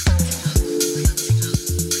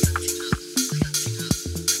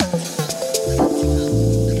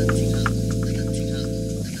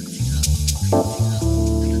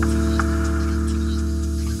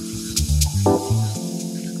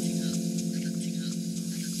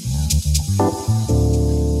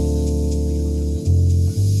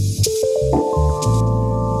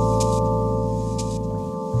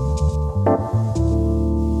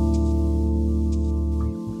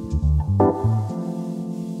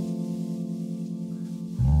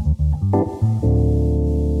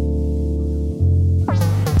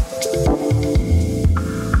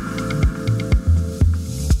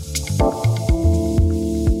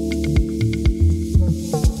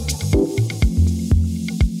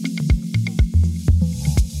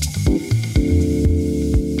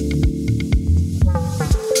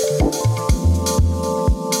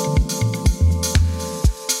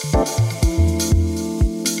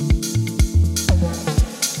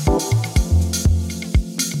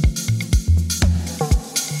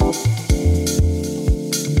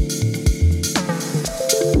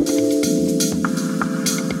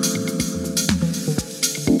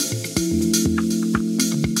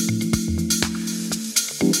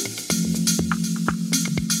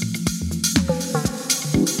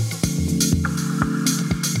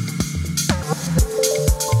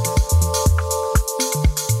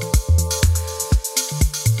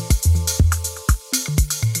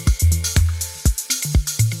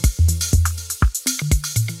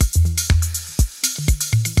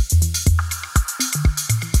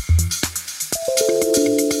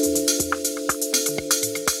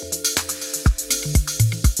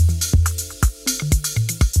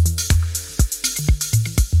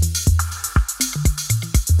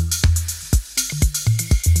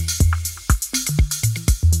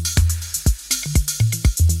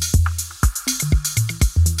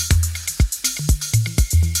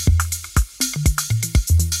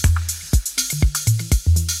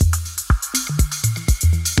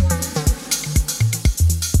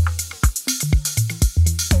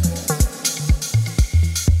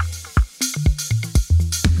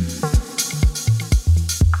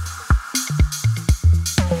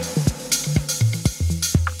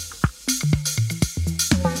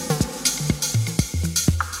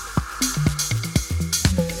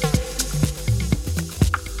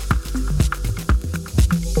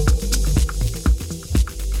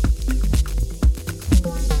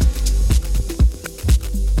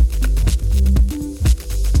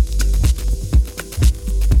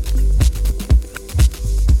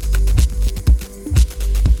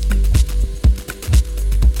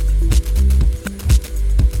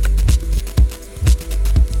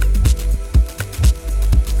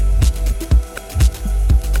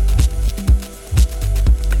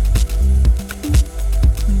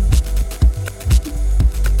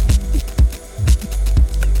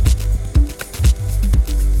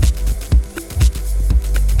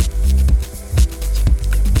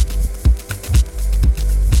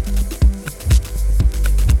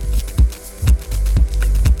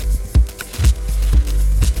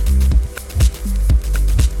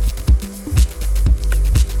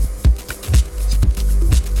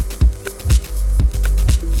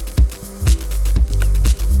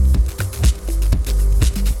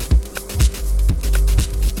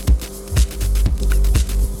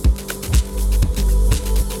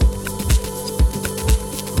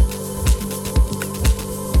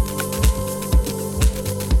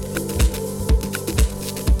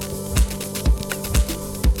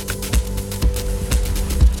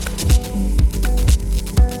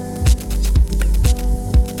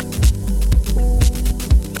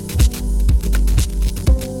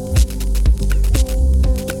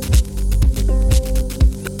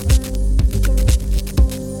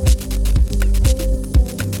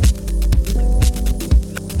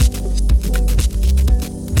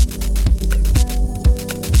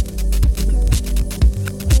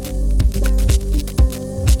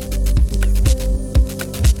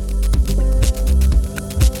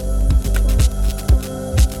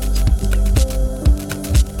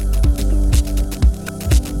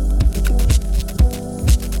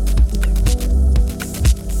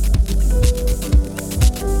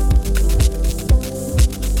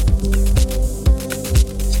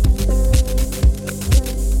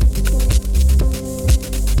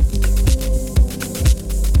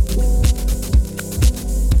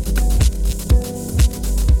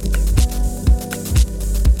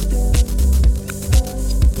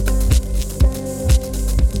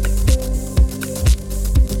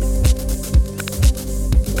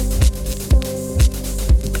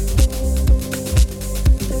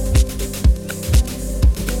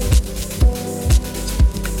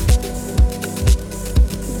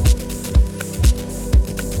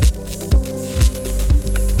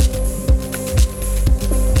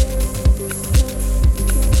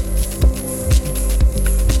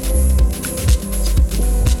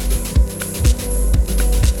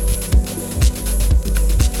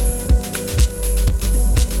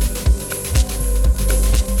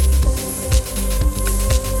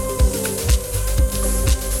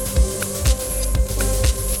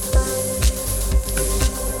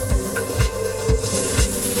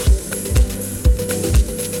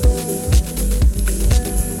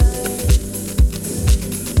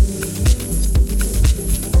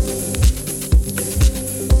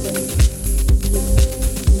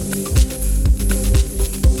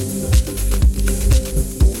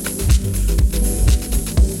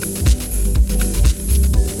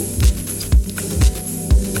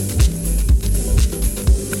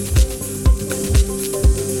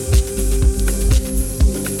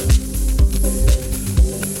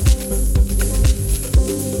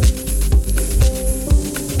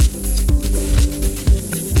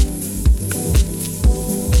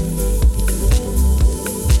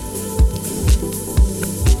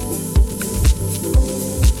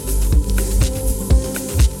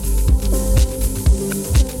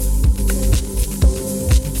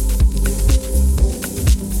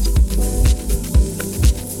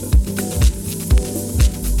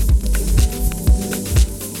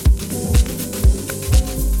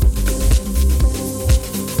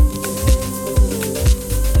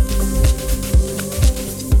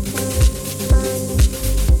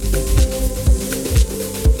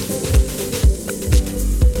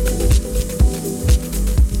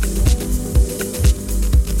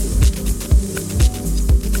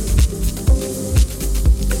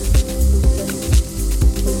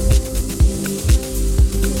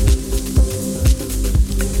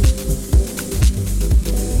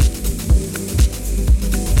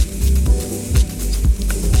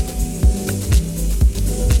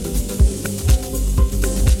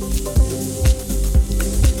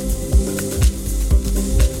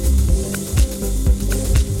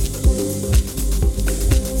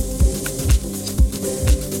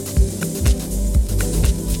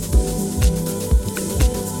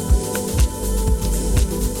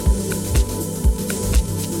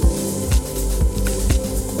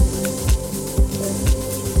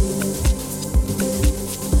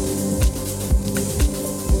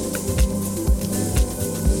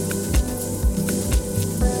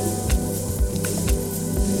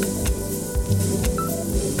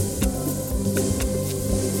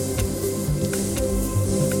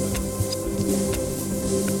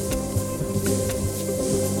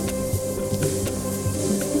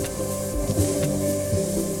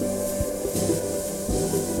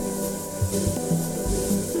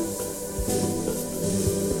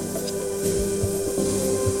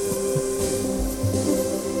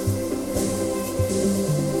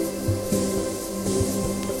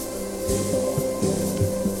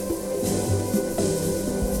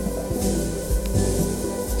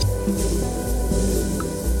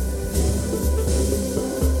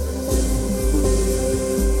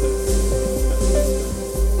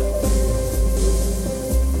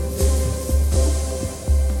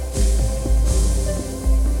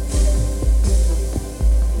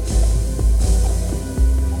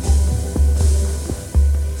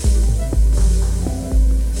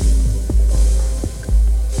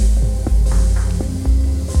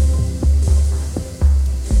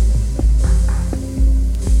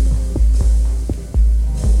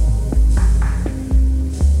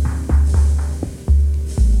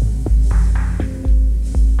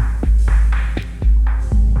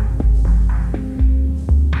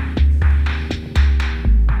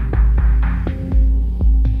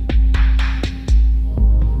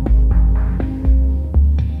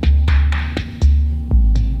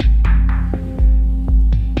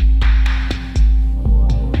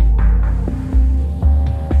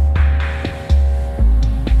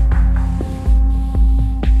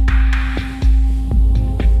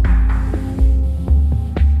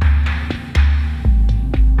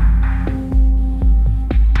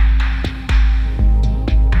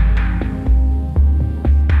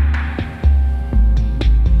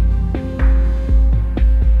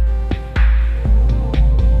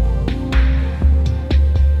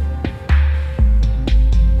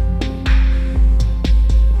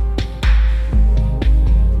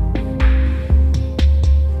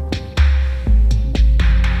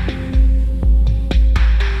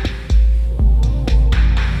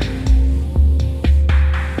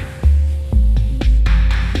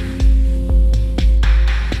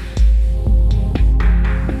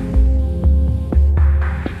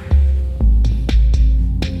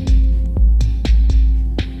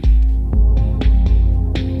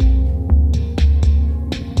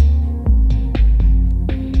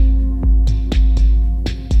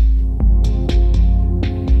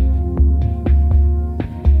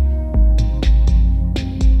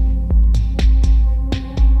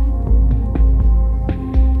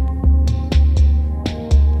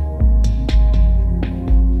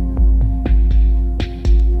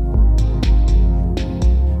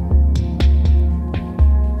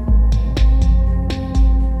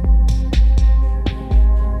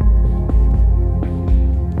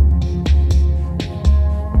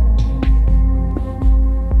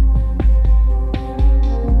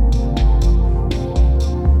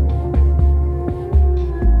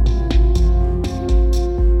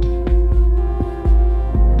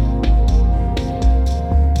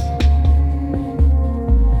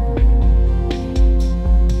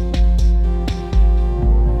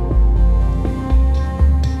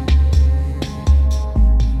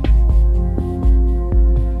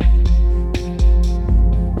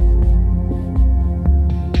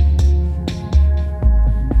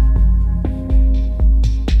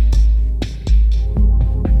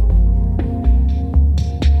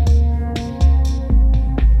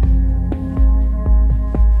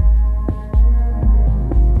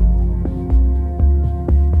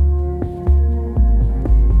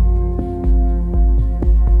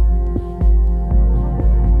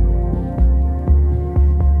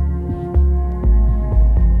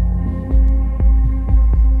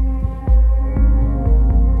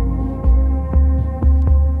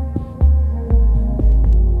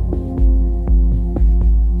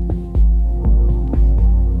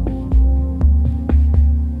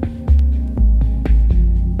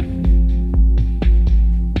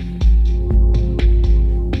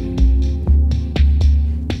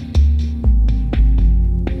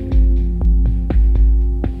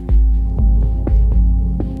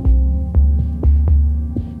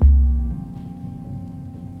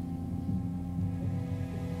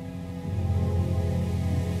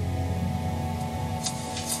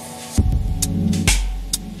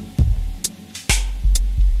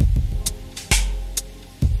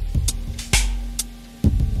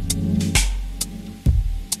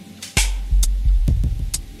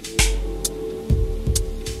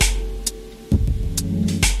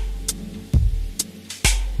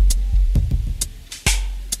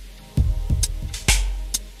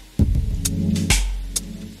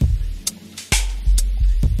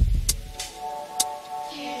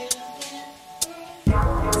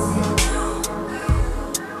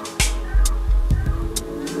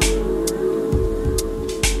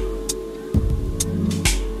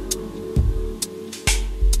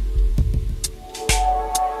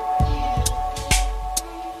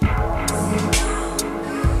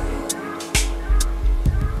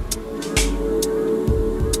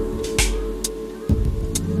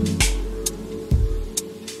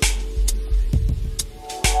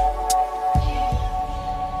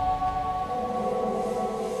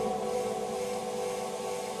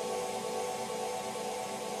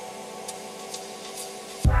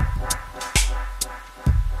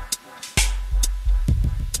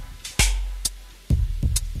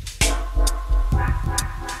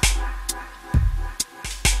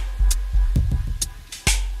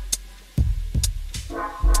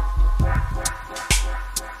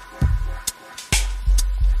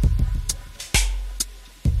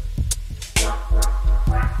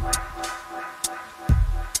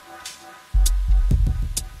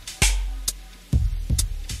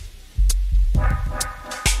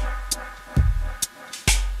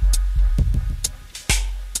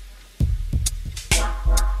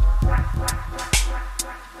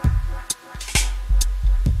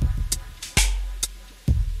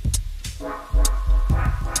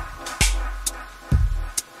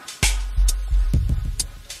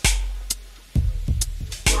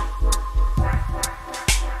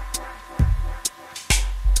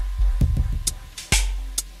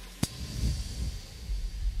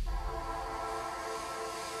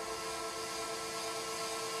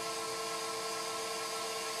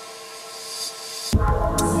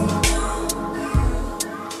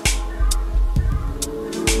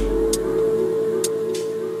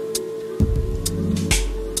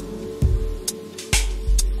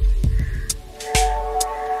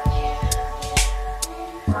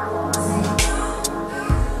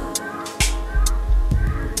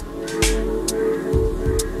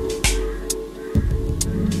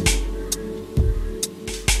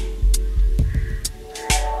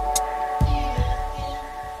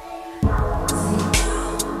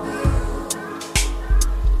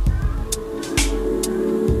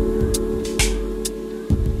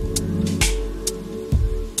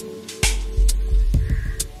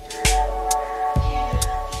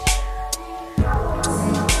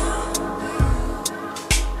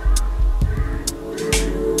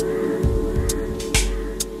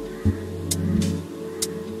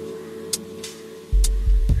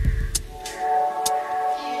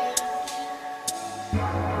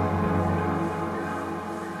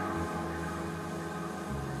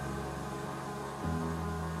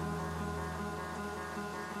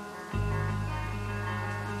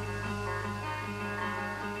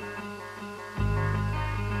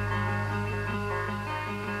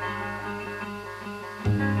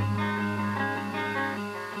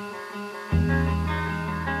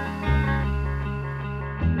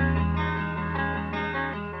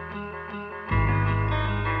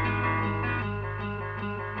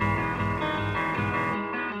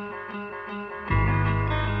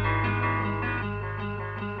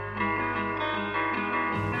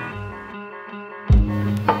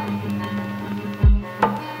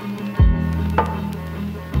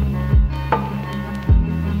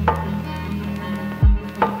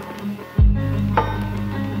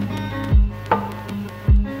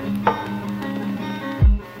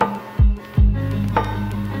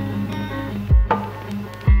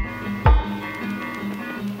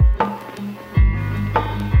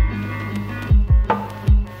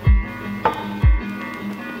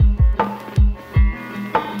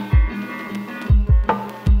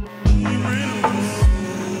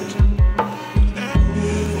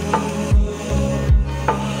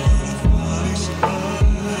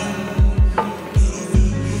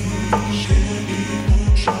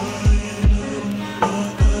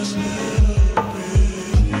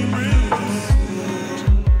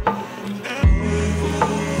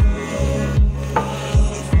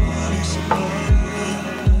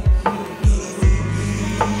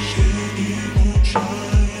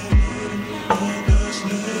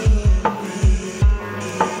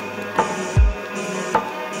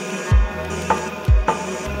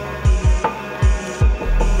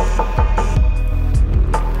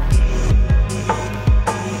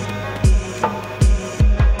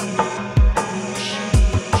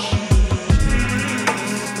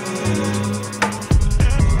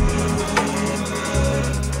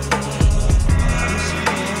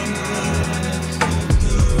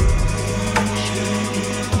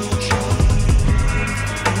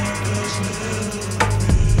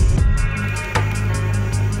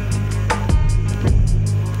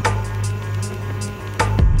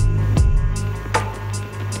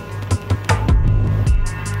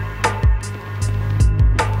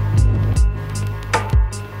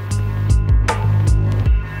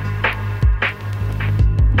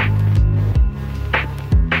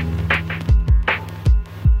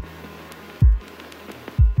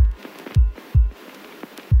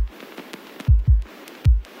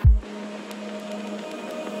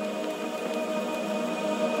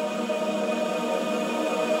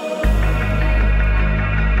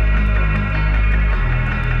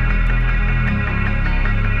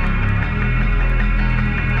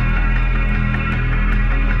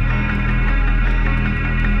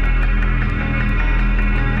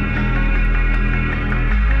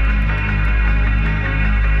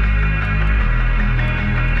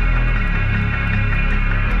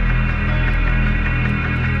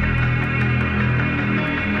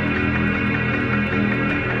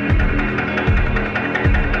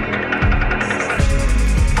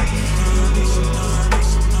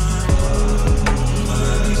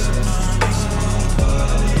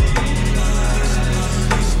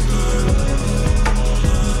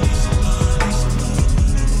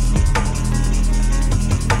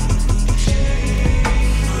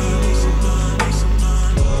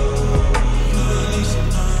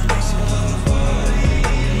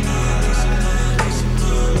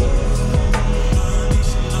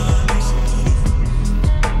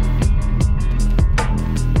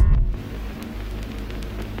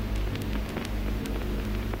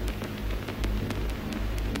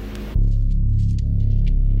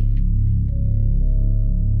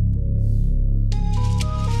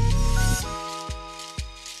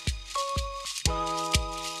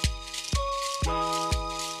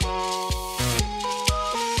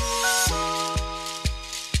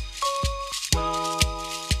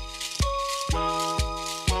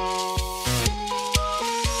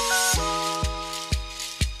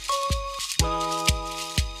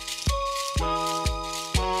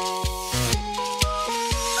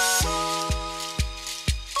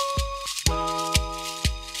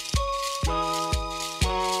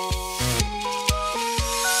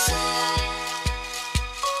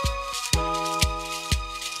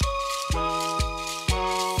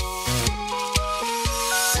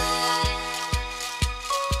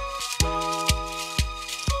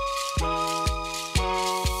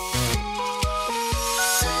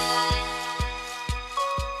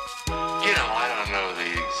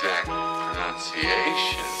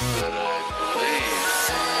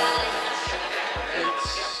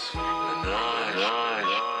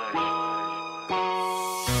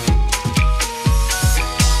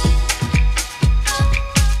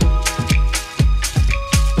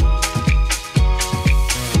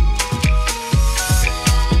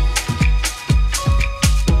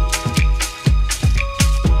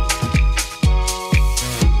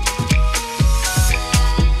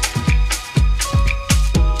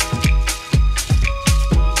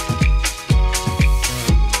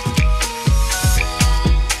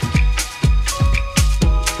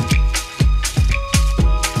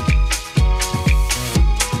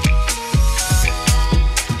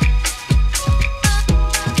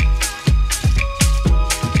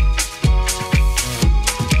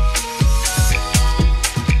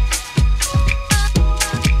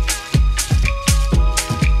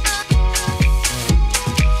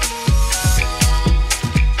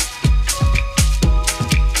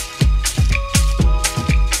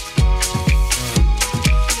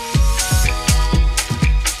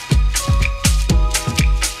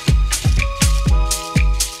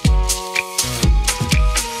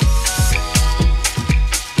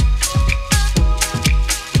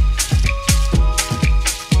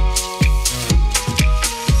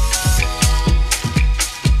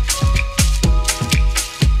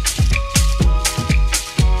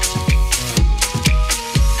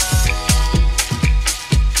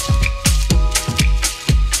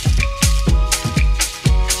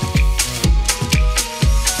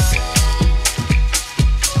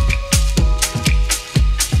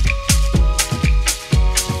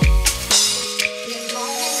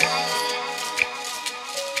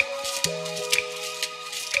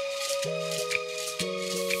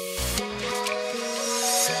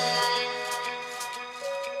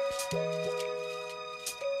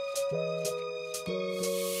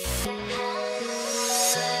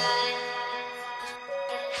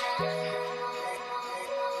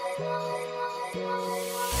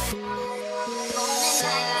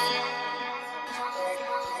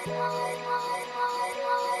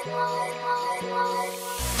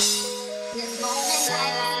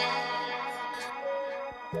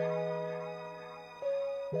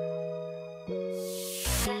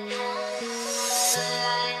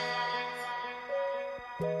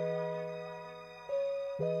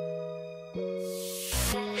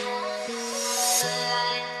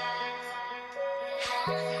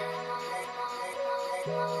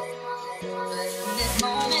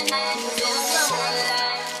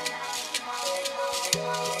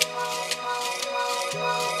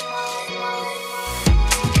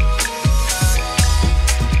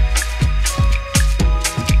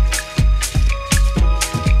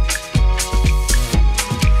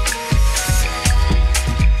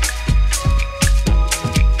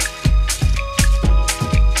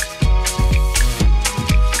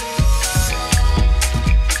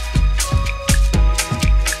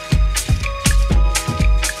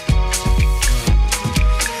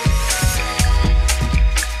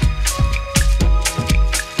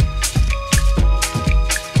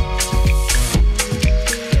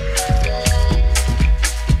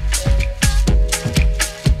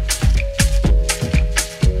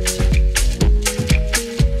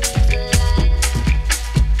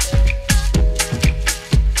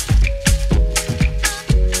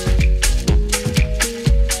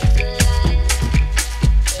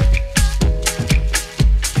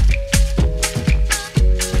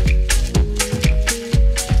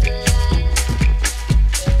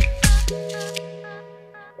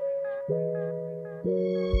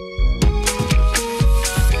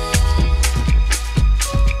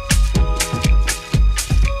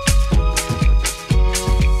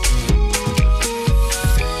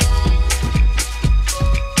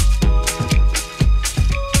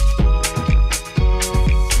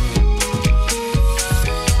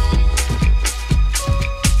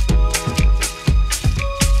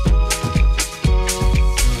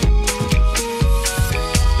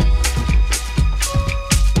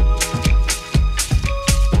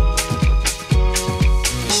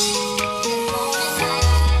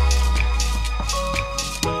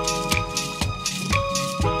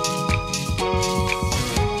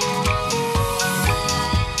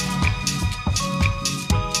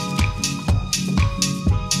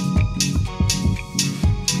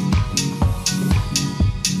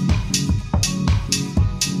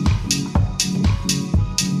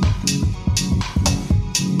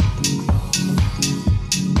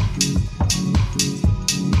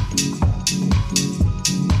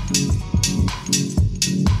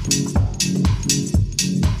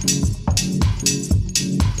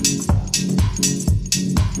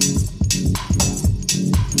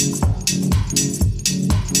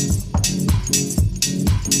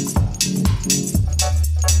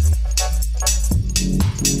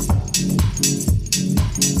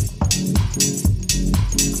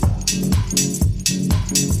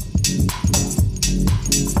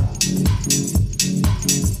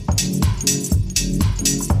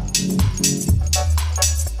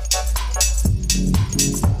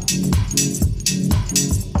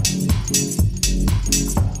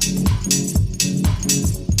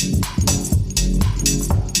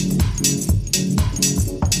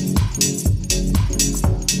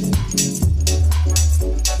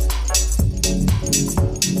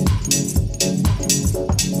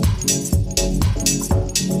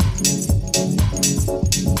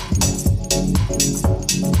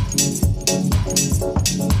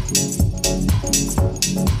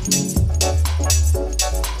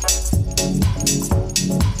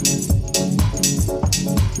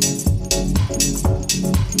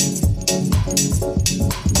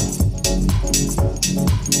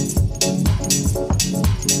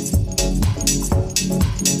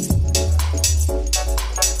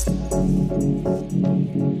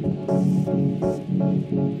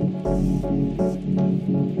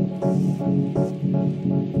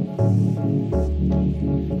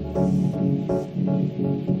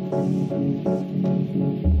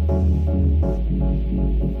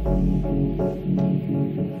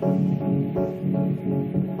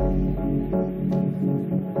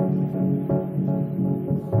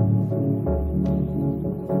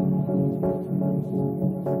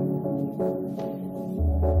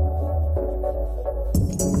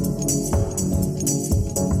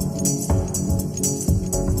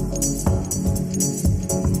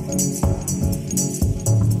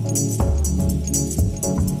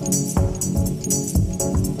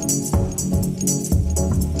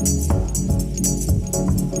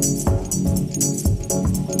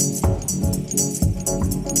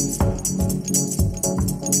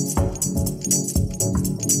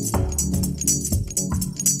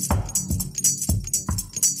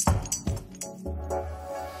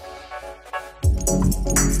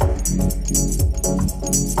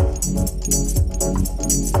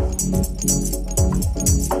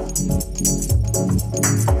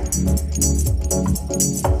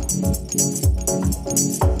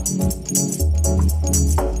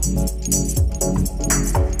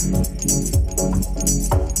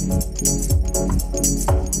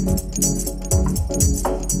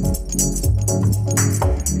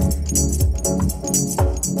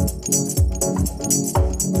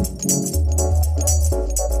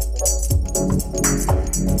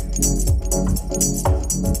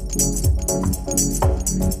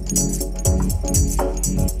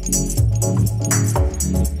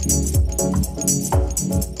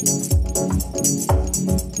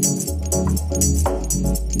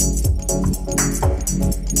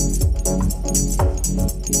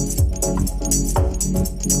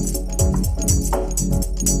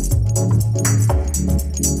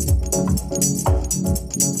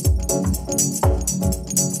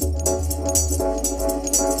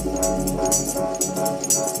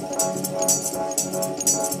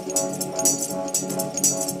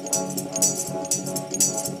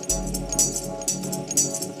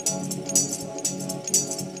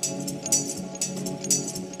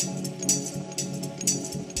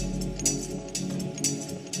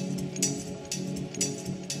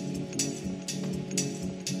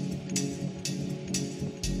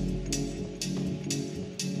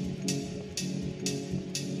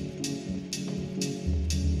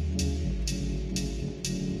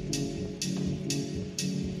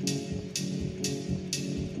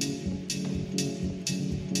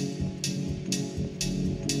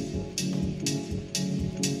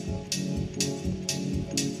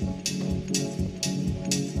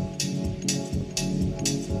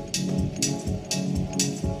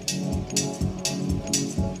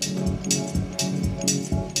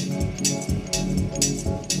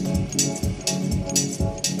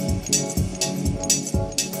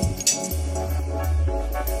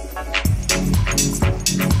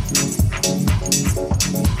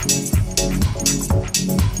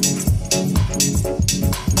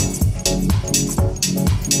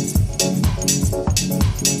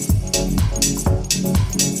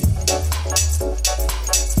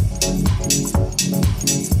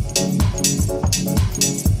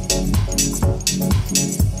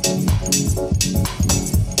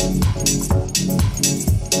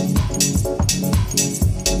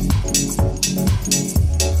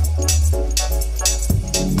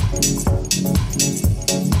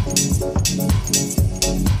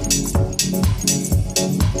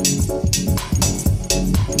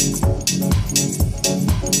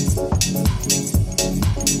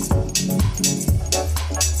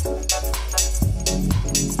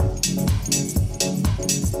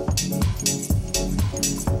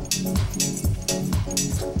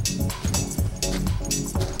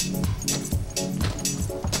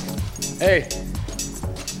 Hey.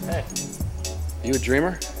 Hey. You a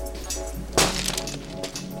dreamer?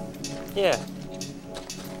 Yeah.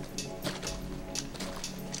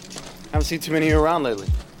 Haven't seen too many of you around lately.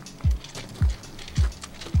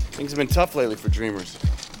 Things have been tough lately for dreamers.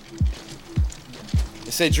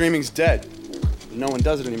 They say dreaming's dead, but no one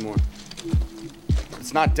does it anymore.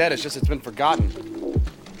 It's not dead, it's just it's been forgotten.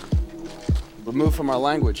 Removed from our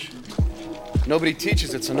language. Nobody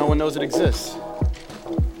teaches it, so no one knows it exists.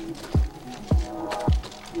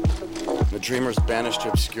 The dreamer's banished to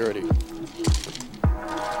obscurity.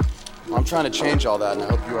 Well, I'm trying to change all that, and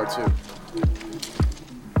I hope you are too.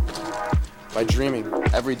 By dreaming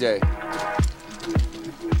every day.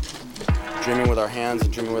 Dreaming with our hands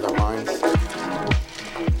and dreaming with our minds.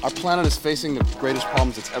 Our planet is facing the greatest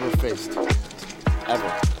problems it's ever faced.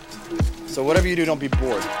 Ever. So whatever you do, don't be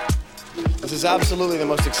bored. This is absolutely the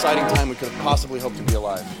most exciting time we could have possibly hoped to be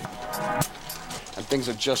alive. And things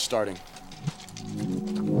are just starting.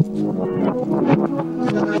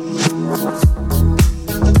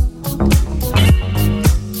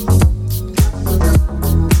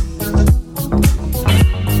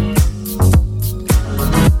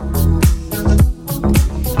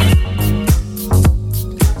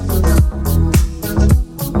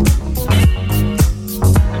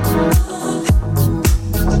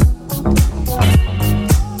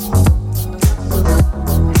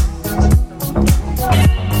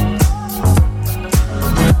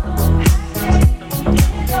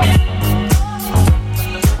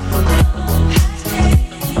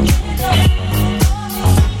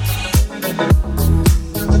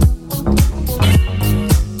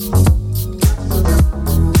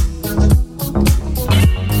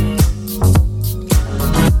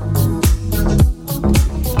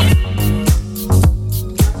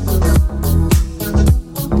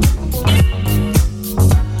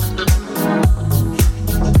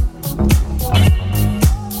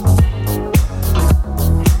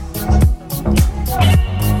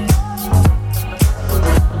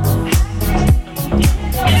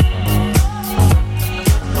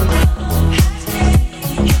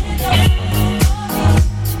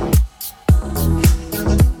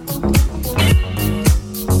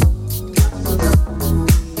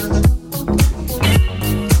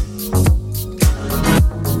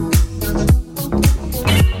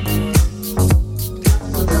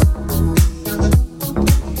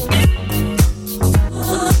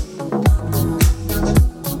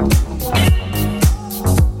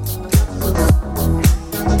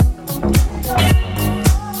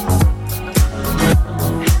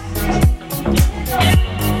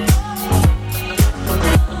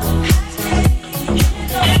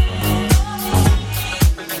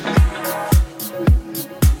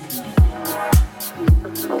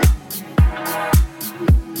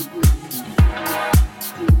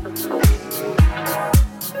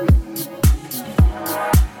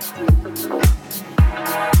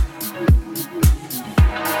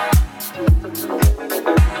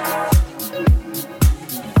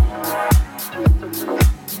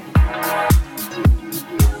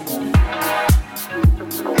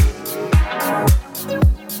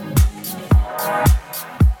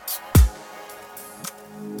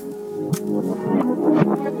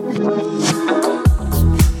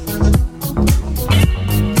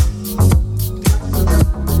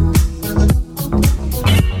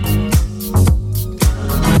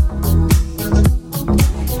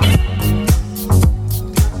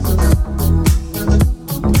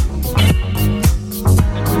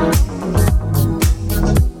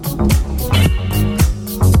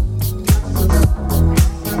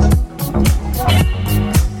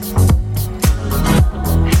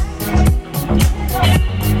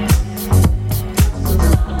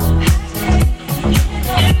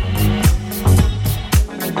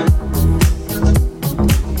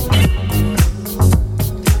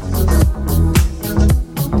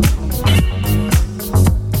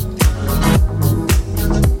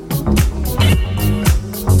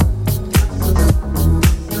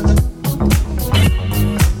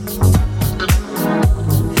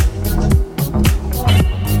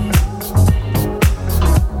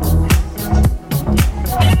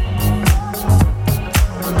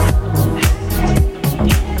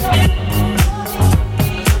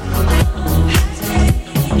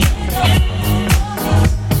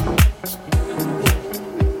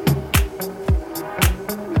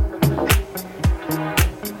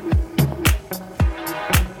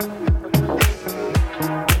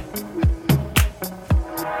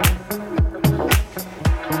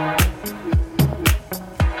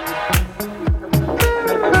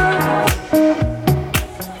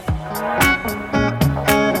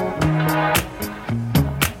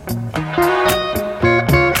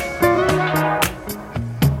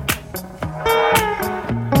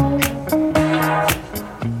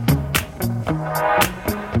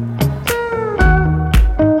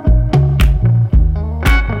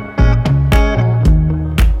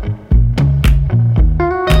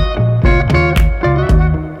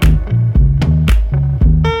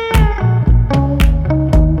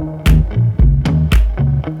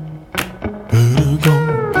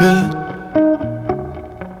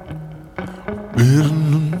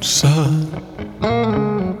 Hidden inside.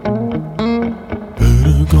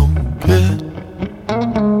 Better go get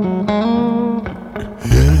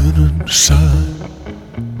hidden inside.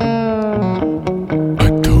 I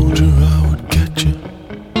told you I would get you.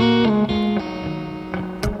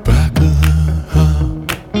 The back of the house.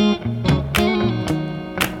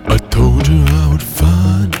 I told you I would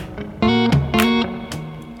find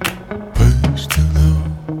place to live.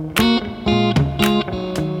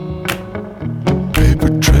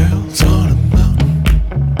 Paper trails on a mountain.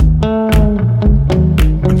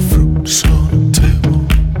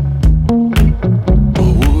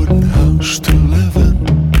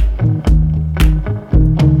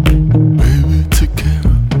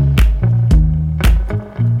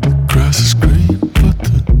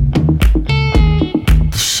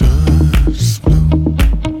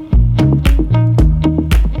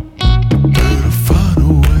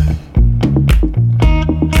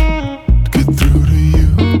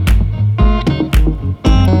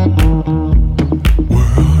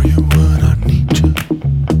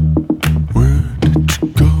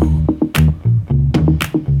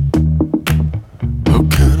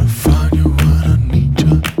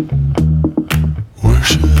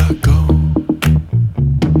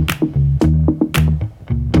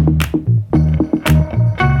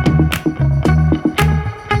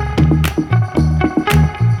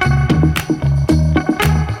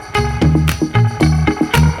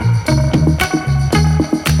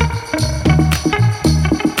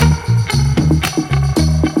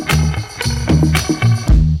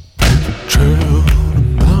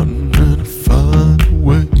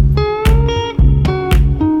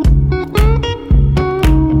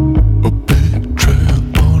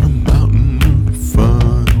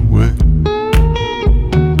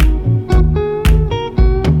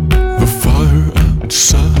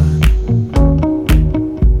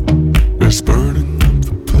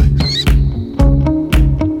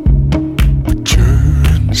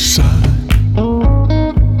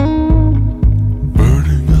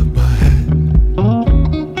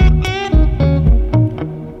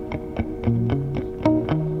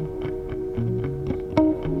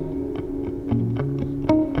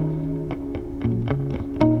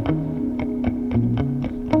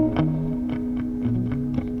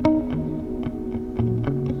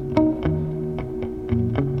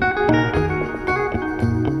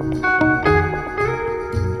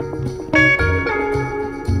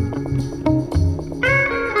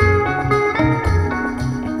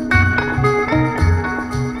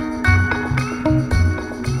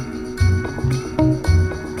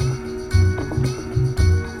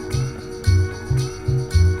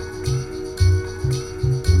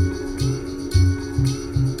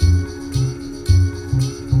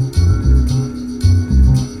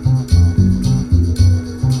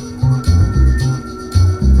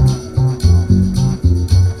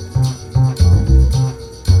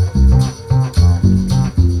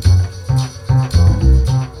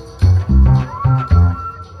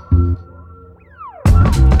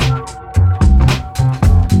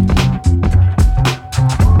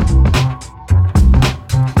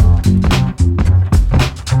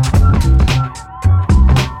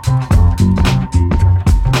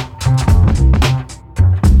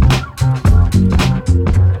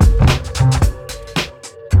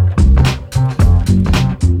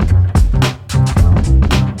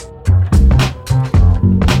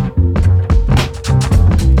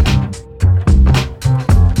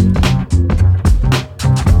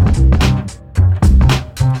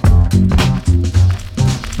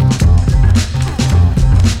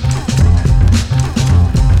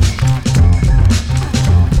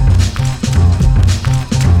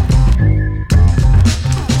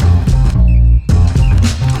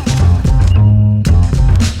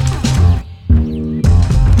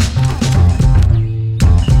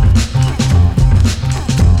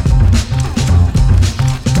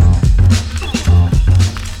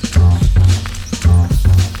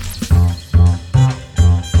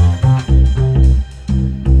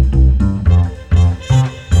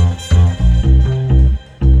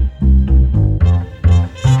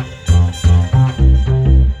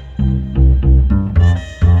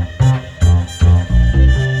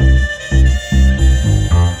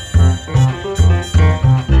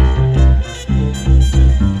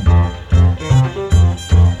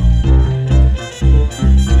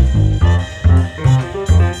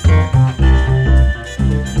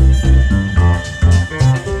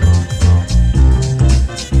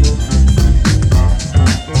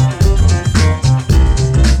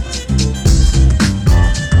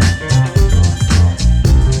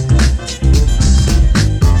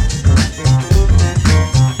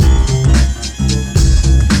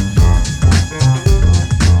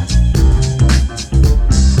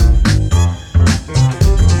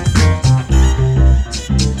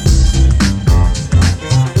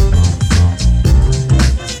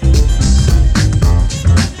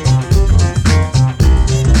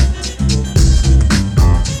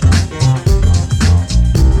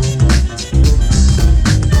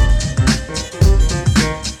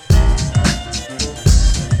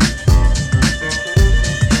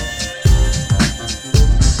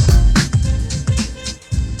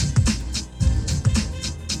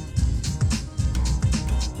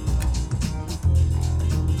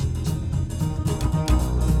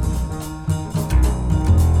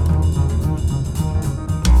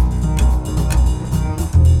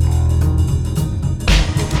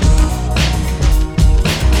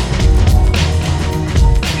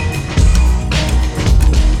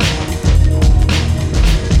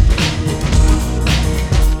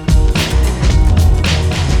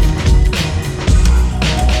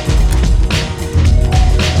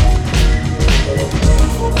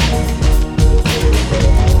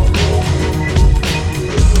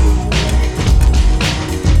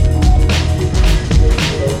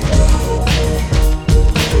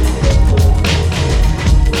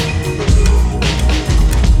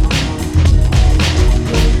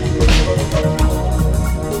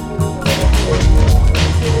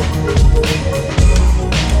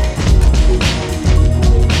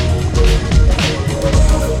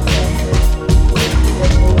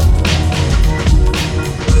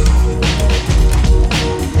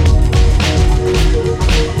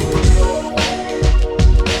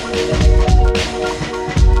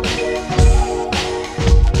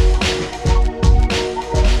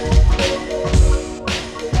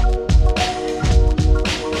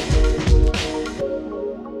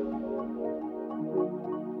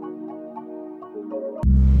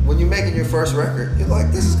 making your first record, you're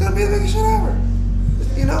like, this is gonna be the biggest shit ever.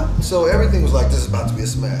 You know? So everything was like, this is about to be a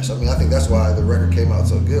smash. I mean, I think that's why the record came out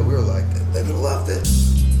so good. We were like, they would have loved it.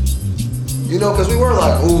 You know, because we weren't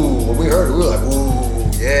like, ooh, when we heard it, we were like,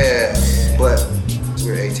 ooh, yeah. But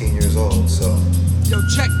we were 18 years old, so. Yo,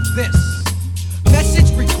 check this.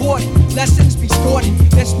 Message recorded, lessons be stored.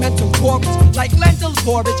 This mental porridge, like lentil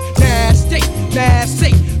porridge. Nasty,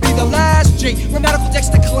 nasty, be the last G. Grammatical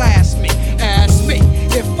text to class me, ask me.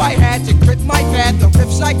 If I had to grit my path, the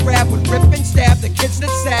riffs I grab would rip and stab the kids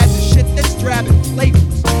that's sad, the shit that's drab and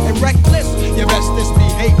flavorless and reckless. You best this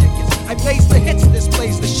behavior gets. I blaze the hits, this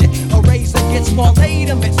plays the shit. A razor gets more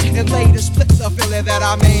later bits and later splits. A feeling that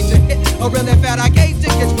I made to hit, a really fat I gave to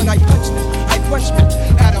kids when I punched them. I punched them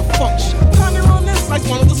at a function. Ponder on this, I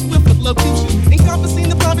swallow the split with locution. Encompassing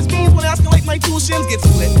the promise beans when I escalate my tool shins get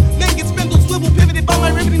split. Men get spindled, swivel, pivoted by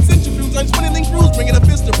my riveting centrifuge. I'm swindling crews, bringing a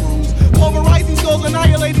fist to bruise. Pulverizing skulls,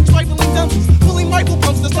 annihilating trifling dunces. Pulling rifle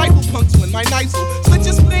pumps, disciple punks when my knife so switch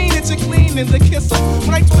is clean, it's a clean in the kisser.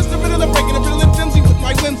 When I twist the riddle, I'm breaking the riddle and flimsy with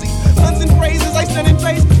my whimsy. Puns and phrases, I stand in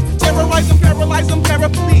face. Terrorize them, paralyze them,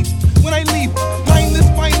 paraplegic. When I leave, mindless,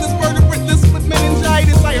 vertebrates with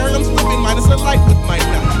meningitis. I heard I'm slipping, minus a life with my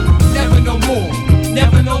knife. Never no more,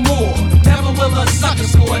 never no more. Never will a sucker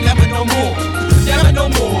score, never no more. Never no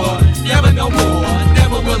more, never no more.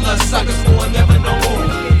 Never will a sucker score, never no more.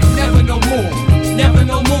 Never no more, never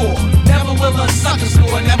no more. Never will a sucker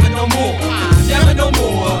score, never no more. Never no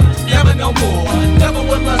more, never no more. Never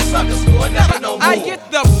will a sucker score, never no more. I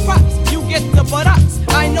get the props, you get the buttocks.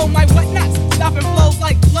 I know my whatnots, stopping flows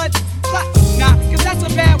like blood clots. Nah, cause that's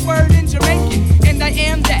a bad word in Jamaican. And I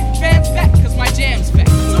am that, fans back, cause my jam's back.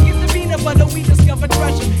 So get the peanut butter, we discover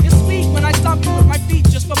treasure. It's sweet when I stomp you with my feet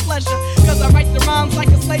just for pleasure. Cause I write the rhymes like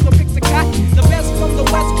a slave who picks a cotton. The best from the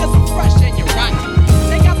west cause I'm fresh and you're rotten.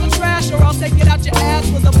 Take out the trash or I'll take it out your ass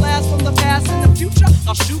with a blast from the past. In the future,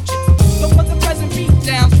 I'll shoot you. But for the present beat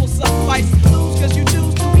downs will suffice. Lose cause you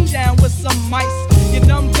choose to be down with some mice. You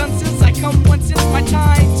dumb dunces, I come once, it's my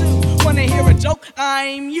time to. Wanna hear a joke?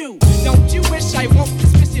 I'm you. Don't you wish I won't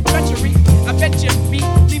dismiss your treachery? I bet you be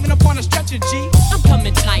leaving upon a stretcher, G. I'm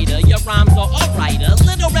coming tighter, your rhymes are alright. A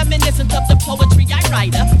little reminiscent of the poetry I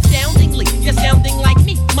write. Astoundingly, you're sounding like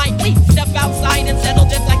me. Might we step outside and settle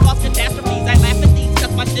this like cause catastrophes? I laugh at these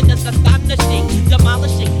cause my shit is astonishing.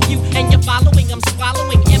 Demolishing you and your following. I'm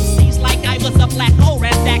swallowing MCs like I was a black hole.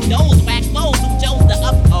 Ransack those whack foes who chose to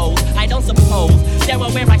uphold. I don't suppose they were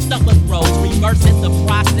where I stuck with roads. Reversing the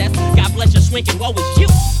process. God bless your shrinking, woe is you.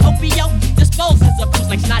 Opio disposes of foods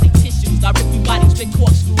like snotty tissues. I rip you bodies with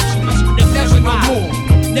corkscrews. You must never no more,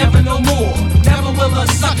 never no more. Never will a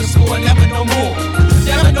sucker score, never no more.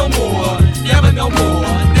 Never no more, never no more.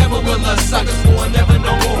 Never will a sucker score, never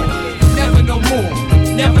no more. Never no more,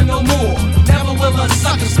 never no more. Never will a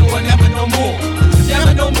sucker score, never no more.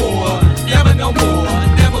 Never no more, never no more.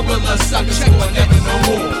 Never will a sucker score, never no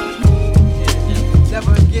more.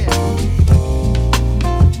 Never again.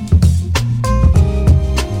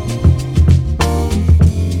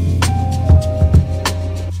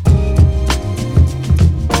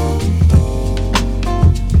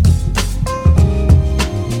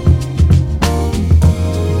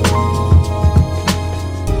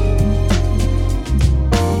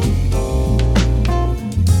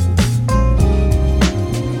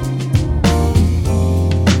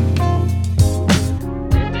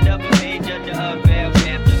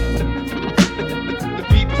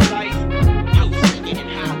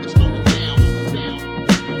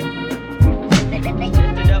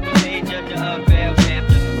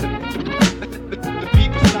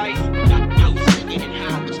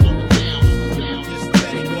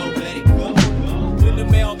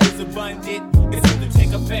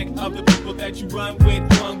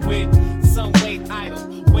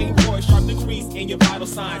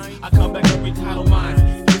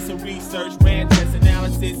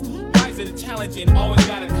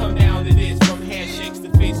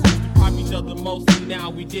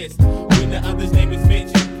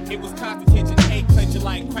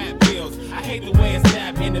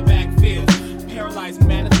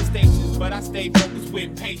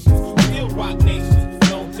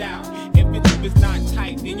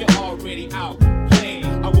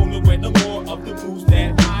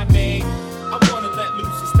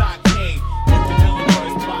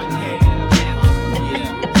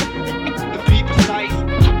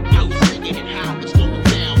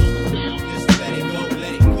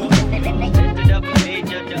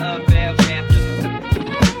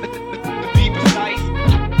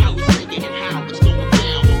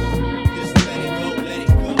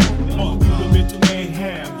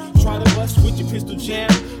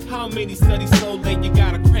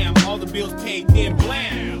 bills paid, then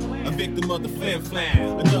blam. A victim of the flim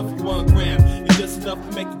flam. Enough for 1 gram, it's just enough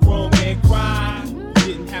to make a grown man cry.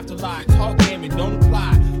 You didn't have to lie, talk game and don't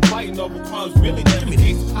apply. Fighting over crumbs really never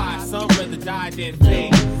tastes pie. Some rather die than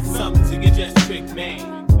fade. Something to get just trick,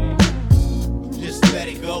 man. Just let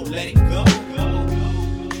it go, let it go.